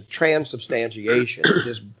believes in transubstantiation,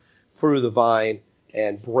 this fruit of the vine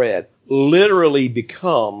and bread literally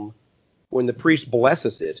become, when the priest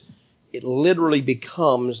blesses it, it literally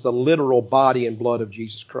becomes the literal body and blood of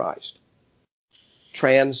Jesus Christ.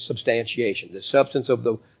 Transubstantiation. The substance of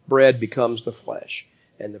the bread becomes the flesh,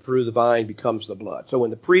 and the fruit of the vine becomes the blood. So when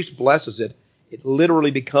the priest blesses it, it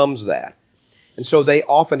literally becomes that. And so they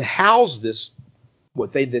often house this,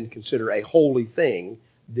 what they then consider a holy thing,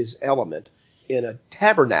 this element, in a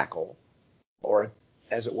tabernacle, or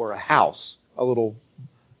as it were a house, a little,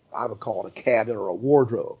 I would call it a cabinet or a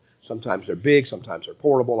wardrobe. Sometimes they're big, sometimes they're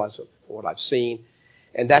portable, that's what I've seen.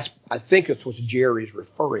 And I think that's what Jerry's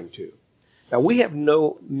referring to. Now, we have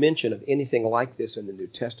no mention of anything like this in the New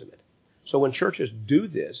Testament. So when churches do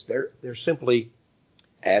this, they're simply,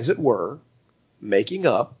 as it were, making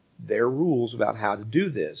up their rules about how to do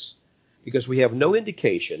this, because we have no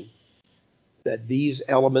indication that these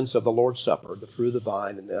elements of the Lord's Supper, the fruit of the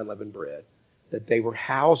vine and the unleavened bread, that they were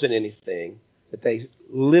housed in anything, that they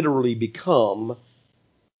literally become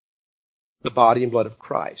the body and blood of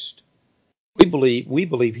Christ. We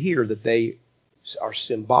believe here that they are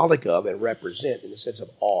symbolic of and represent, in the sense of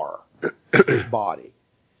his body.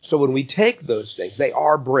 So when we take those things, they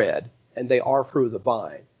are bread and they are fruit of the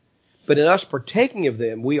vine. But in us partaking of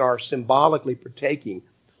them, we are symbolically partaking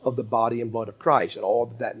of the body and blood of Christ, and all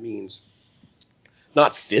that means,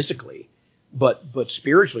 not physically, but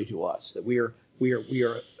spiritually to us, that we are We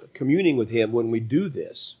are communing with him when we do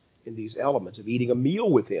this in these elements of eating a meal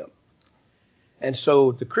with him. And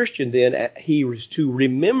so the Christian then, he is to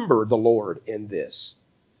remember the Lord in this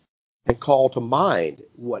and call to mind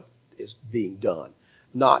what is being done,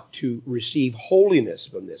 not to receive holiness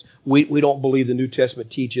from this. We don't believe the New Testament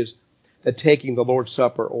teaches that taking the Lord's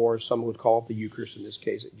Supper, or some would call it the Eucharist in this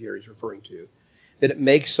case that Jerry's referring to, that it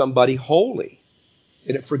makes somebody holy,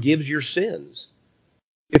 and it forgives your sins.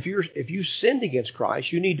 If you sinned against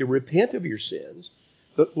Christ, you need to repent of your sins.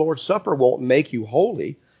 The Lord's Supper won't make you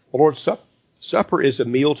holy. The Lord's Supper is a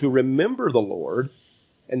meal to remember the Lord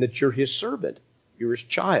and that you're his servant. You're his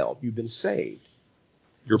child. You've been saved.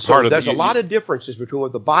 There's a lot of differences between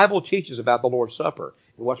what the Bible teaches about the Lord's Supper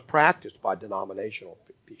and what's practiced by denominational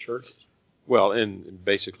churches. Well, and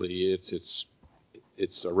basically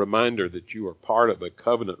it's a reminder that you are part of a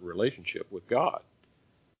covenant relationship with God.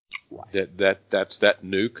 Right. That's that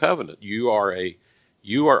new covenant. You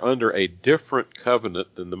are under a different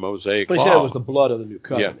covenant than the Mosaic law. But he said it was the blood of the new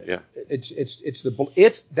covenant. Yeah.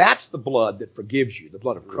 That's the blood that forgives you, the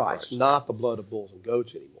blood of Christ, not the blood of bulls and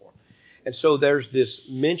goats anymore. And so there's this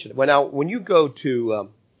mention. Well, now when you go to,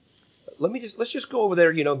 let's just go over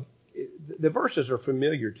there. You know, the verses are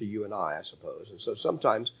familiar to you and I suppose, and so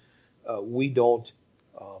sometimes we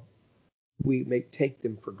may take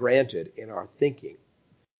them for granted in our thinking.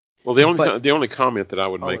 Well, the only comment that I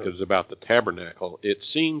would make is about the tabernacle. It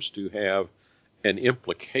seems to have an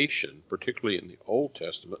implication, particularly in the Old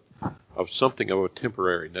Testament, of something of a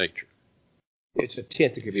temporary nature. It's a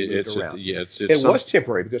tent that could be moved around. It was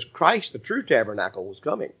temporary because Christ, the true tabernacle, was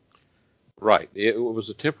coming. Right. It was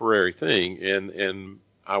a temporary thing, and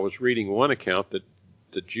I was reading one account that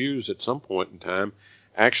the Jews at some point in time,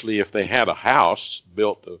 actually, if they had a house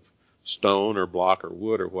built of stone or block or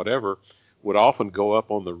wood or whatever, would often go up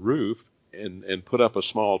on the roof and put up a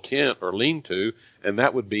small tent or lean-to, and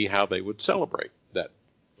that would be how they would celebrate that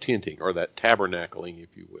tenting or that tabernacling, if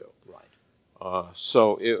you will. Right.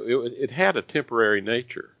 So it had a temporary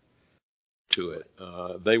nature to it.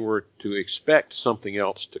 They were to expect something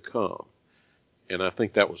else to come, and I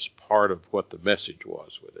think that was part of what the message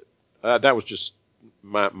was with it. That was just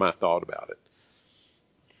my thought about it.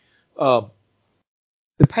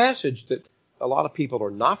 The passage that a lot of people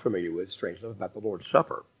are not familiar with, strangely enough, about the Lord's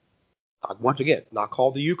Supper. Once again, not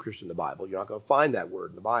called the Eucharist in the Bible. You're not going to find that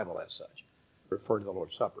word in the Bible as such, referring to the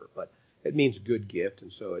Lord's Supper. But it means good gift,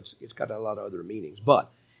 and so it's got a lot of other meanings.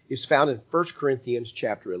 But it's found in 1 Corinthians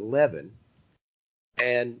chapter 11,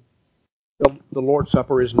 and the Lord's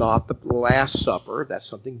Supper is not the Last Supper. That's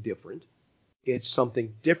something different. It's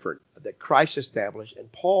something different that Christ established,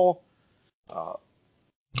 and Paul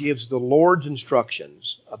gives the Lord's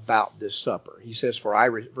instructions about this supper. He says,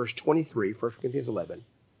 verse 23, 1 Corinthians 11,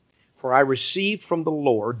 "For I received from the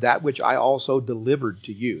Lord that which I also delivered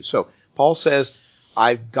to you." So Paul says,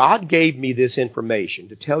 God gave me this information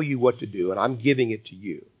to tell you what to do, and I'm giving it to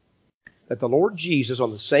you. That the Lord Jesus,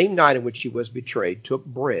 on the same night in which he was betrayed, took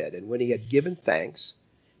bread, and when he had given thanks,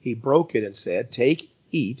 he broke it and said, "Take,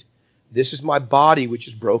 eat. This is my body which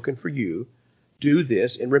is broken for you. Do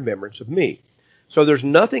this in remembrance of me." So there's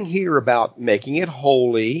nothing here about making it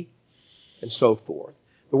holy and so forth.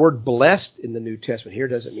 The word blessed in the New Testament here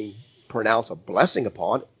doesn't mean pronounce a blessing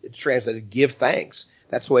upon. It's translated give thanks.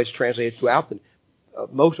 That's the way it's translated throughout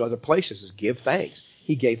most other places is give thanks.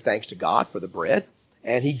 He gave thanks to God for the bread,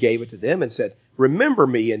 and he gave it to them and said, "Remember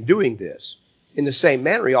me in doing this." In the same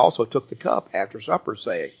manner, he also took the cup after supper,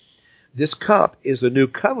 saying, "This cup is the new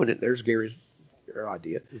covenant." There's Gary's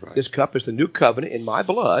idea. Right. "This cup is the new covenant in my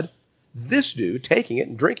blood. This do, taking it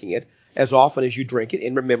and drinking it, as often as you drink it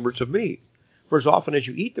in remembrance of me. For as often as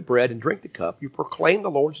you eat the bread and drink the cup, you proclaim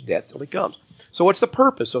the Lord's death till he comes." So what's the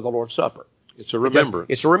purpose of the Lord's Supper? It's a remembrance.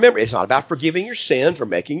 It's a remembrance. It's not about forgiving your sins or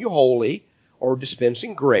making you holy or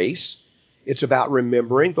dispensing grace. It's about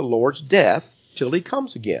remembering the Lord's death till he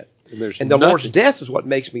comes again. And the Lord's death is what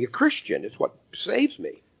makes me a Christian. It's what saves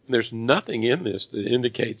me. There's nothing in this that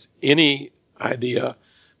indicates any idea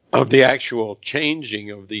of the actual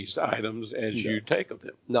changing of these items as you take of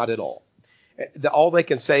them. Not at all. All they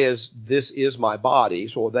can say is, "This is my body."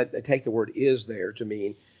 So they take the word "is" there to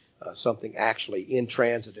mean something actually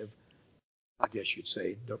intransitive, I guess you'd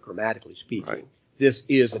say, grammatically speaking. Right. This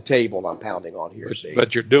is a table I'm pounding on here.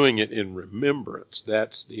 But you're doing it in remembrance.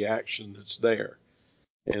 That's the action that's there.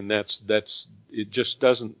 And that's it just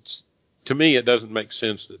doesn't, to me, it doesn't make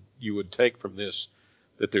sense that you would take from this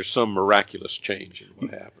that there's some miraculous change in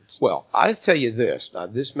what happens. Well, I tell you this. Now,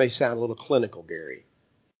 this may sound a little clinical, Gary.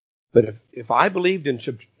 But if I believed in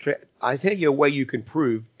I tell you a way you can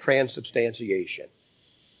prove transubstantiation.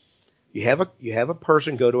 You have a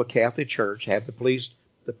person go to a Catholic church, have the priest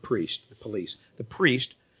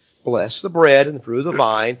bless the bread and the fruit of the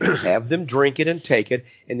vine, have them drink it and take it,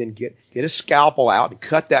 and then get a scalpel out and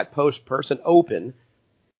cut that person open.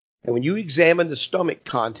 And when you examine the stomach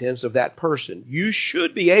contents of that person, you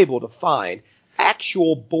should be able to find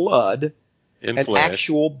actual blood and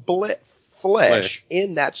actual flesh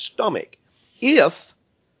in that stomach. If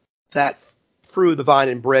that fruit of the vine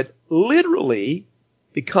and bread literally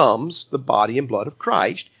becomes the body and blood of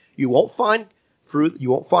Christ, you won't find fruit,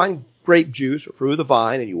 you won't find grape juice or fruit of the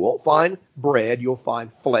vine, and you won't find bread, you'll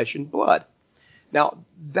find flesh and blood. Now,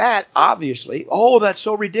 that obviously, that's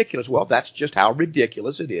so ridiculous. Well, that's just how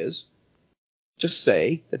ridiculous it is to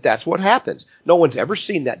say that that's what happens. No one's ever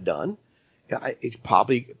seen that done. It's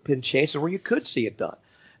probably been chances where you could see it done.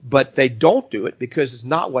 But they don't do it because it's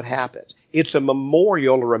not what happens. It's a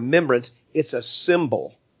memorial, a remembrance. It's a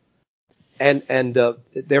symbol. And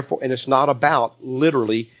therefore, it's not about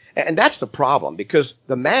literally, and that's the problem, because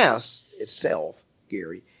the Mass itself,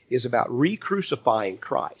 Gary, is about re-crucifying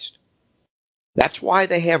Christ. That's why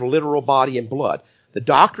they have literal body and blood. The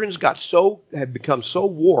doctrines have become so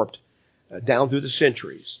warped down through the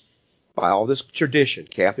centuries by all this tradition,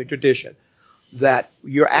 Catholic tradition, that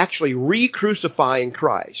you're actually re-crucifying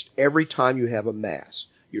Christ every time you have a Mass.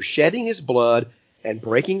 You're shedding his blood and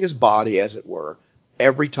breaking his body, as it were,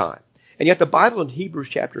 every time. And yet the Bible in Hebrews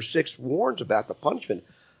chapter 6 warns about the punishment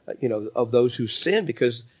of those who sin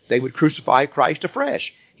because they would crucify Christ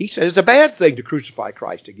afresh. He says it's a bad thing to crucify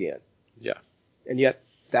Christ again. Yeah. And yet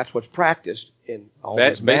that's what's practiced in all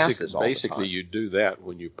these Masses all the time. Basically, you do that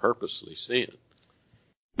when you purposely sin.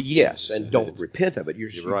 Yes, and don't repent of it.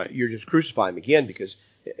 You're just crucifying him again because,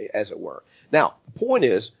 as it were. Now, the point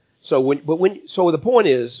is, the point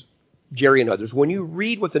is, Jerry and others, when you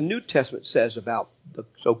read what the New Testament says about the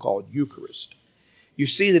so-called Eucharist, you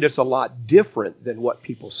see that it's a lot different than what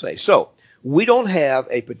people say. So, we don't have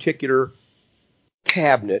a particular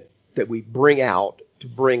cabinet that we bring out to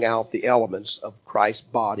bring out the elements of Christ's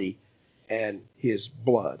body and his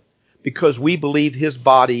blood, because we believe his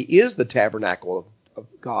body is the tabernacle of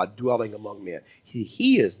God dwelling among men.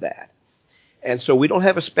 He is that. And so we don't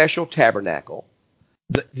have a special tabernacle.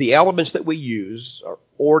 The elements that we use are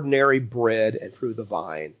ordinary bread and fruit of the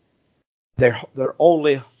vine. They're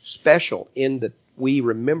only special in that we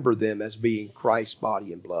remember them as being Christ's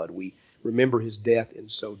body and blood. We remember his death in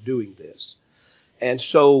so doing this. And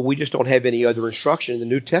so we just don't have any other instruction in the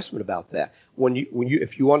New Testament about that.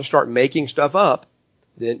 If you want to start making stuff up,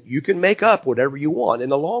 then you can make up whatever you want in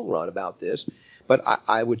the long run about this. But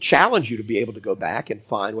I would challenge you to be able to go back and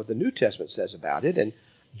find what the New Testament says about it and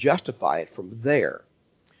justify it from there.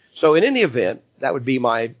 So in any event, that would be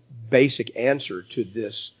my basic answer to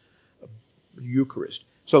this Eucharist.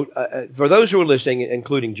 So for those who are listening,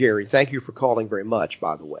 including Jerry, thank you for calling very much,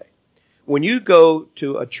 by the way. When you go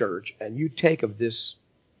to a church and you take of this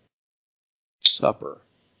supper,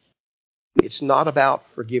 it's not about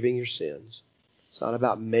forgiving your sins. It's not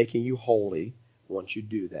about making you holy once you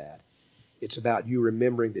do that. It's about you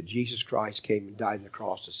remembering that Jesus Christ came and died on the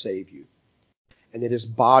cross to save you, and that his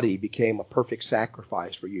body became a perfect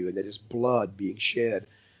sacrifice for you, and that his blood being shed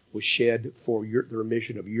was shed for the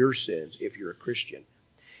remission of your sins if you're a Christian.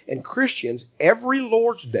 And Christians, every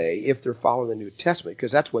Lord's Day, if they're following the New Testament,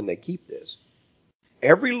 because that's when they keep this,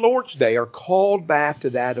 every Lord's Day are called back to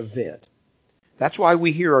that event. That's why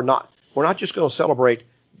we're not just going to celebrate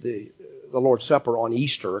the Lord's Supper on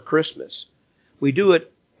Easter or Christmas. We do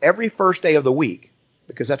it every first day of the week,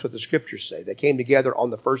 because that's what the Scriptures say. They came together on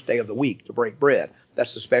the first day of the week to break bread.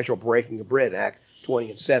 That's the special breaking of bread, Acts 20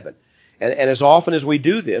 and 7. And as often as we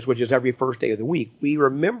do this, which is every first day of the week, we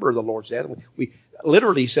remember the Lord's death. We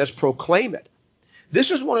literally says proclaim it.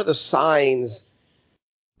 This is one of the signs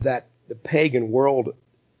that the pagan world,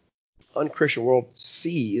 unchristian world,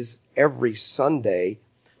 sees every Sunday.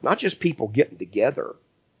 Not just people getting together,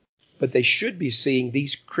 but they should be seeing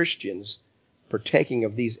these Christians partaking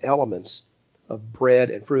of these elements of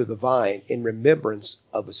bread and fruit of the vine in remembrance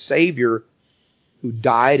of a Savior who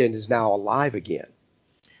died and is now alive again.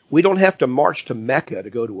 We don't have to march to Mecca to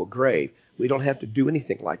go to a grave. We don't have to do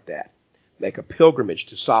anything like that. Make a pilgrimage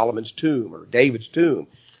to Solomon's tomb or David's tomb.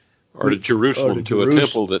 Or to Jerusalem, to a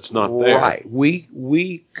temple that's not there. Right.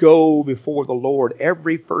 We go before the Lord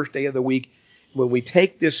every first day of the week. When we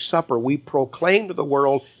take this supper, we proclaim to the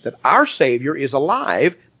world that our Savior is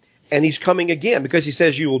alive and he's coming again, because he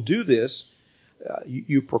says you will do this.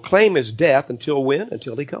 You proclaim his death until when?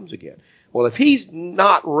 Until he comes again. Well, if he's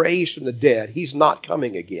not raised from the dead, he's not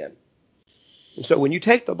coming again. And so when you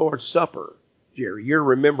take the Lord's Supper, Jerry, you're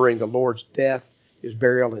remembering the Lord's death, his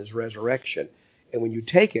burial, and his resurrection. And when you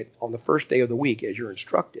take it on the first day of the week as you're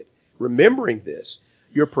instructed, remembering this,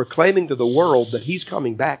 you're proclaiming to the world that he's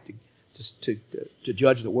coming back to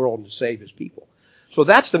judge the world and to save his people. So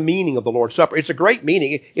that's the meaning of the Lord's Supper. It's a great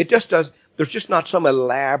meaning. It just does. There's just not some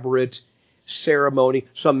elaborate ceremony,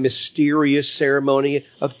 some mysterious ceremony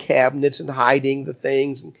of cabinets and hiding the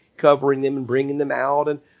things and covering them and bringing them out.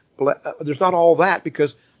 And there's not all that,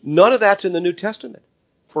 because none of that's in the New Testament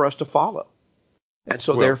for us to follow. And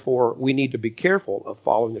so therefore we need to be careful of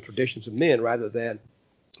following the traditions of men rather than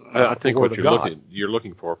I think the Word what of you're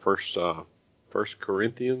looking for First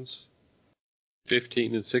Corinthians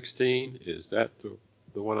 15 and 16, is that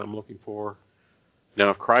the one I'm looking for? Now,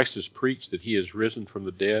 if Christ has preached that he is risen from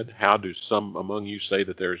the dead, how do some among you say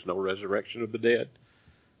that there is no resurrection of the dead?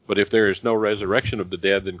 But if there is no resurrection of the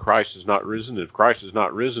dead, then Christ is not risen. And if Christ is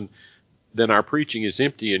not risen, then our preaching is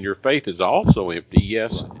empty and your faith is also empty.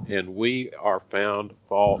 Yes, and we are found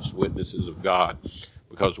false witnesses of God,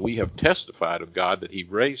 because we have testified of God that he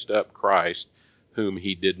raised up Christ, whom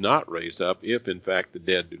he did not raise up, if in fact the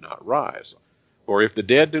dead do not rise. For if the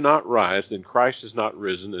dead do not rise, then Christ is not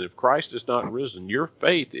risen. And if Christ is not risen, your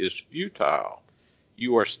faith is futile.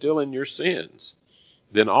 You are still in your sins.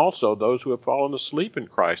 Then also those who have fallen asleep in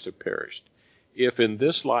Christ have perished. If in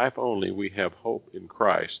this life only we have hope in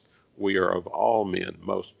Christ, we are of all men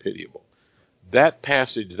most pitiable. That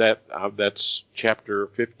passage, that's chapter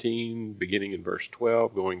 15, beginning in verse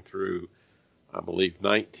 12, going through, I believe,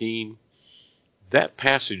 19. That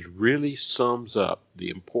passage really sums up the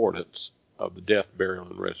importance of the death, burial,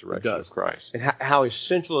 and resurrection of Christ. And how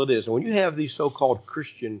essential it is. And when you have these so-called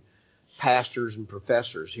Christian pastors and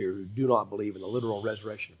professors here who do not believe in the literal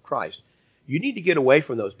resurrection of Christ, you need to get away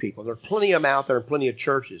from those people. There are plenty of them out there and plenty of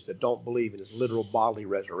churches that don't believe in his literal bodily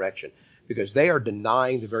resurrection, because they are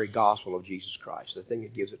denying the very gospel of Jesus Christ, the thing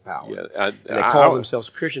that gives it power. Yeah, and they call themselves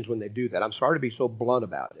Christians when they do that. I'm sorry to be so blunt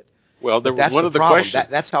about it. Well, that's one of the questions.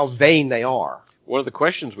 That's how vain they are. One of the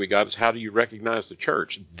questions we got is, how do you recognize the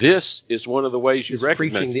church? This is one of the ways you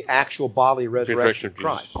recognize preaching the actual bodily resurrection of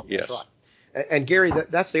Christ. Yes. That's right. And Gary,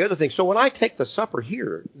 that's the other thing. So when I take the supper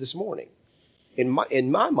here this morning, in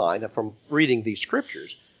my mind, from reading these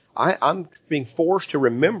scriptures, I'm being forced to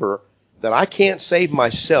remember that I can't save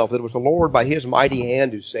myself. That it was the Lord by his mighty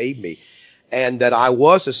hand who saved me, and that I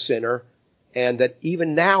was a sinner, and that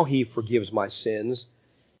even now he forgives my sins,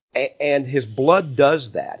 and his blood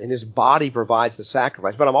does that, and his body provides the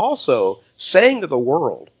sacrifice. But I'm also saying to the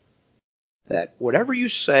world that whatever you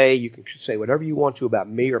say, you can say whatever you want to about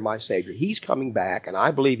me or my Savior. He's coming back, and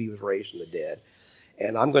I believe he was raised from the dead,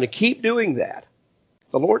 and I'm going to keep doing that.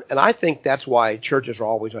 The Lord, and I think that's why churches are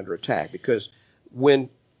always under attack, because when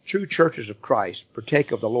true churches of Christ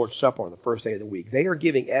partake of the Lord's Supper on the first day of the week, they are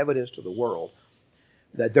giving evidence to the world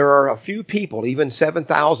that there are a few people, even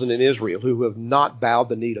 7,000 in Israel, who have not bowed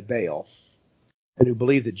the knee to Baal, and who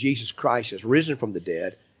believe that Jesus Christ has risen from the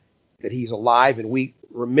dead, that he's alive, and we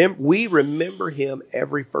remember him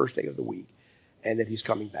every first day of the week, and that he's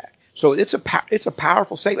coming back. So it's a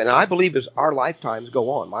powerful statement, and I believe as our lifetimes go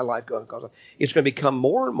on, my life goes on, it's going to become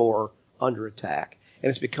more and more under attack, and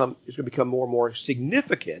it's going to become more and more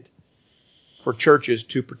significant for churches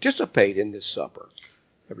to participate in this supper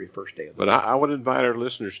every first day of the week. But I would invite our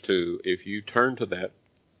listeners to, if you turn to that,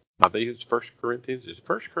 I think it's 1 Corinthians. Is it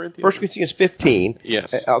 1 Corinthians? 1 Corinthians 15. Yes.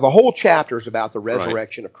 The whole chapter is about the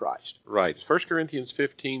resurrection of Christ. Right. 1 Corinthians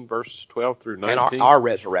 15, verses 12 through 19. And our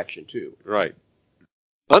resurrection, too. Right.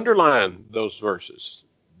 Underline those verses.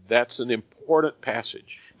 That's an important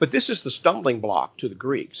passage. But this is the stumbling block to the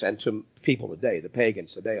Greeks and to people today, the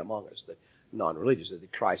pagans today among us, the non-religious,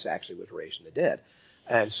 that Christ actually was raised from the dead.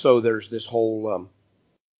 And so there's this whole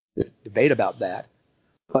debate about that.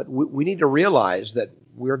 But we need to realize that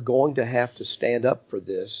we're going to have to stand up for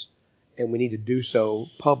this, and we need to do so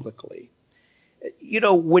publicly. You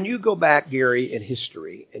know, when you go back, Gary, in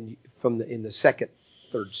history, and in the second,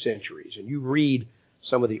 third centuries, and you read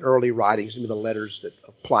some of the early writings, some of the letters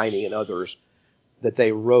of Pliny and others that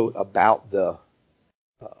they wrote about the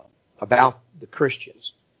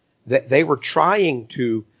Christians, that they were trying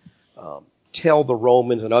to tell the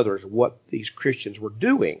Romans and others what these Christians were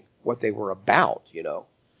doing, what they were about, you know.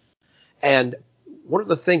 And one of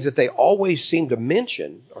the things that they always seem to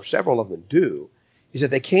mention, or several of them do, is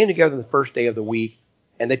that they came together on the first day of the week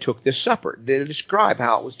and they took this supper. They describe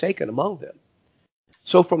how it was taken among them.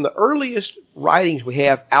 So from the earliest writings we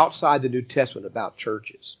have outside the New Testament about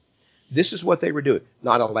churches, this is what they were doing.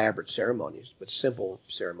 Not elaborate ceremonies, but simple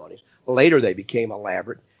ceremonies. Later they became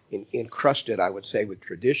elaborate, encrusted, I would say, with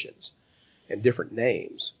traditions and different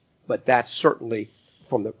names. But that's certainly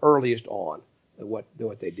from the earliest on what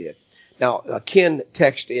they did. Now, Ken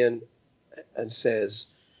texted in and says,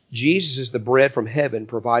 Jesus is the bread from heaven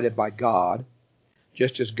provided by God,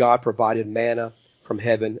 just as God provided manna from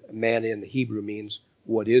heaven. Manna in the Hebrew means,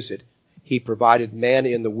 what is it? He provided manna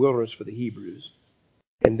in the wilderness for the Hebrews.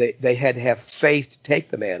 And they had to have faith to take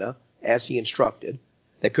the manna as he instructed.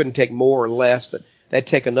 They couldn't take more or less. They'd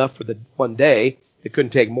take enough for the one day. They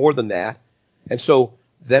couldn't take more than that. And so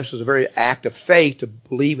this was a very act of faith to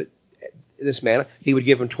believe it. This manna, he would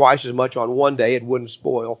give them twice as much on one day. It wouldn't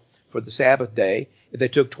spoil for the Sabbath day. If they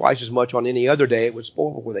took twice as much on any other day, it would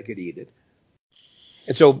spoil before they could eat it.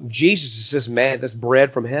 And so Jesus is this man, this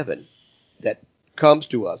bread from heaven that comes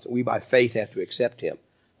to us, and we by faith have to accept him.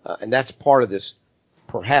 And that's part of this,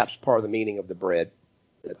 perhaps part of the meaning of the bread,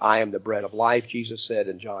 that I am the bread of life, Jesus said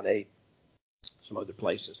in John 8, some other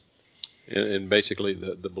places. And basically,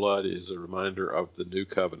 the blood is a reminder of the new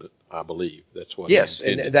covenant, I believe. That's what. Yes,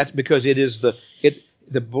 and that's because it is the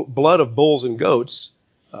blood of bulls and goats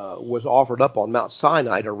was offered up on Mount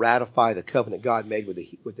Sinai to ratify the covenant God made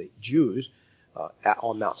with the Jews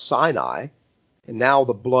on Mount Sinai, and now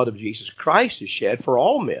the blood of Jesus Christ is shed for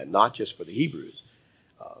all men, not just for the Hebrews.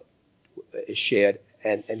 Is shed,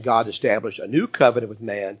 and God established a new covenant with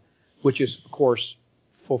man, which is, of course,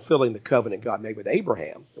 fulfilling the covenant God made with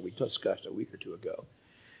Abraham that we discussed a week or two ago.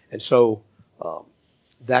 And so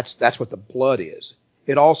that's what the blood is.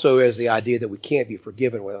 It also is the idea that we can't be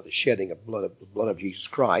forgiven without the shedding of the blood of Jesus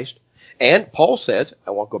Christ. And Paul says,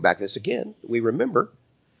 I won't go back to this again, we remember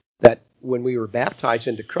that when we were baptized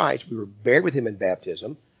into Christ, we were buried with him in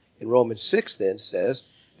baptism. And Romans 6 then says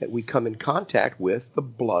that we come in contact with the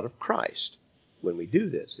blood of Christ when we do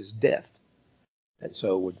this, his death. And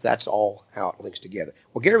so that's all how it links together.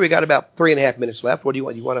 Well, Gary, we got about 3.5 minutes left. What do you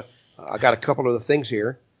want? You want to? I got a couple of the things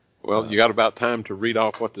here. Well, you got about time to read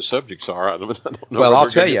off what the subjects are. I don't know. Well,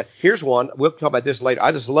 I'll tell you. Here's one. We'll talk about this later.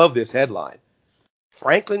 I just love this headline.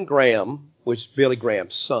 Franklin Graham, which is Billy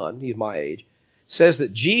Graham's son, he's my age, says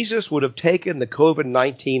that Jesus would have taken the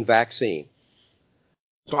COVID-19 vaccine.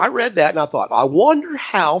 So I read that and I thought, I wonder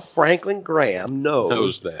how Franklin Graham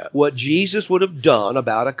knows that. What Jesus would have done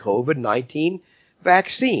about a COVID-19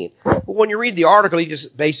 vaccine. But when you read the article, he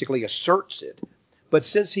just basically asserts it. But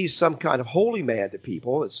since he's some kind of holy man to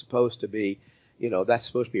people, it's supposed to be, that's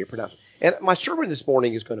supposed to be a pronouncement. And my sermon this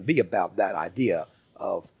morning is going to be about that idea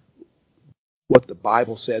of what the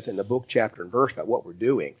Bible says in the book, chapter, and verse about what we're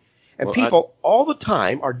doing. And people all the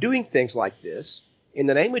time are doing things like this in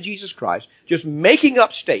the name of Jesus Christ, just making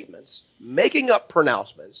up statements, making up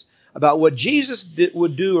pronouncements about what Jesus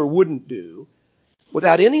would do or wouldn't do,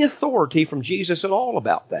 without any authority from Jesus at all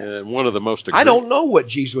about that. And one of the most I don't know what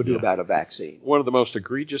Jesus would do about a vaccine. One of the most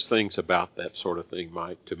egregious things about that sort of thing,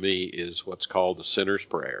 Mike, to me, is what's called the sinner's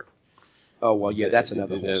prayer. Oh, well, yeah, that's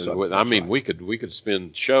another whole subject. I mean, we could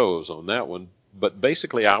spend shows on that one, but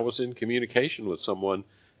basically I was in communication with someone,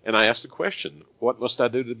 and I asked the question, what must I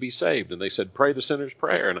do to be saved? And they said, pray the sinner's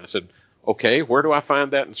prayer. And I said, okay, where do I find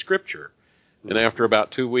that in Scripture? And after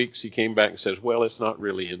about 2 weeks, he came back and says, well, it's not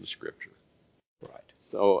really in Scripture. Right.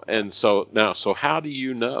 So how do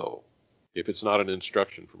you know if it's not an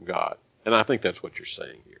instruction from God? And I think that's what you're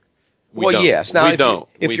saying here. Yes. Now,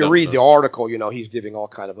 if you read the article, he's giving all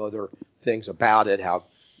kind of other things about it, how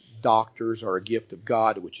doctors are a gift of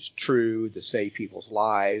God, which is true, to save people's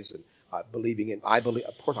lives, and I believe in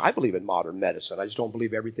modern medicine. I just don't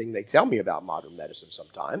believe everything they tell me about modern medicine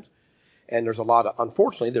sometimes. And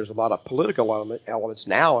unfortunately, there's a lot of political elements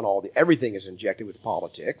now, and everything is injected with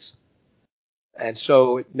politics. And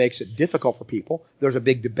so it makes it difficult for people. There's a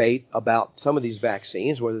big debate about some of these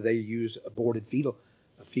vaccines, whether they use aborted fetal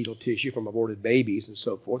tissue from aborted babies and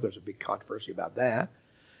so forth. There's a big controversy about that.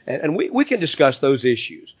 And we can discuss those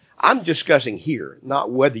issues. I'm discussing here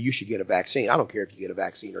not whether you should get a vaccine. I don't care if you get a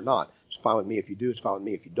vaccine or not. It's fine with me if you do. It's fine with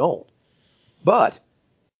me if you don't. But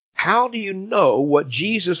how do you know what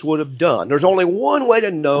Jesus would have done? There's only one way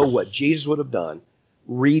to know what Jesus would have done.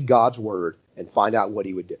 Read God's Word and find out what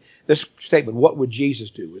he would do. This statement, what would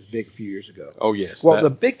Jesus do, was big a few years ago. Oh, yes. Well, the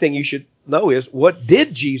big thing you should know is, what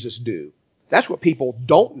did Jesus do? That's what people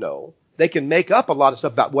don't know. They can make up a lot of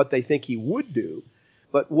stuff about what they think he would do.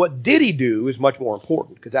 But what did he do is much more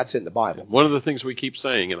important, because that's in the Bible. One of the things we keep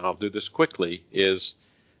saying, and I'll do this quickly, is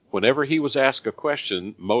whenever he was asked a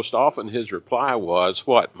question, most often his reply was,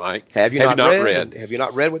 what, Mike? Have you not read? Have you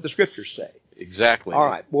not read what the Scriptures say? Exactly. All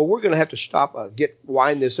right. Well, we're going to have to stop,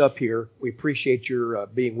 wind this up here. We appreciate your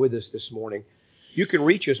being with us this morning. You can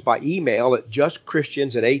reach us by email at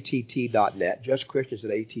justchristians@att.net,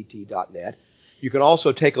 justchristians@att.net. You can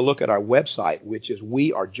also take a look at our website, which is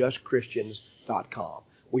wearejustchristians.com.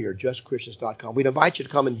 Wearejustchristians.com. We'd invite you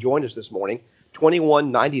to come and join us this morning,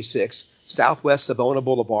 2196 Southwest Savona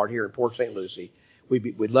Boulevard here in Port St. Lucie.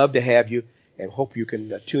 We'd love to have you, and hope you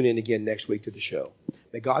can tune in again next week to the show.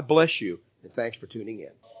 May God bless you, and thanks for tuning in.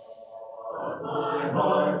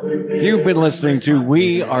 You've been listening to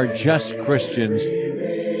We Are Just Christians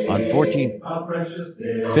on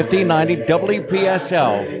 1590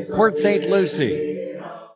 WPSL, Port St. Lucie.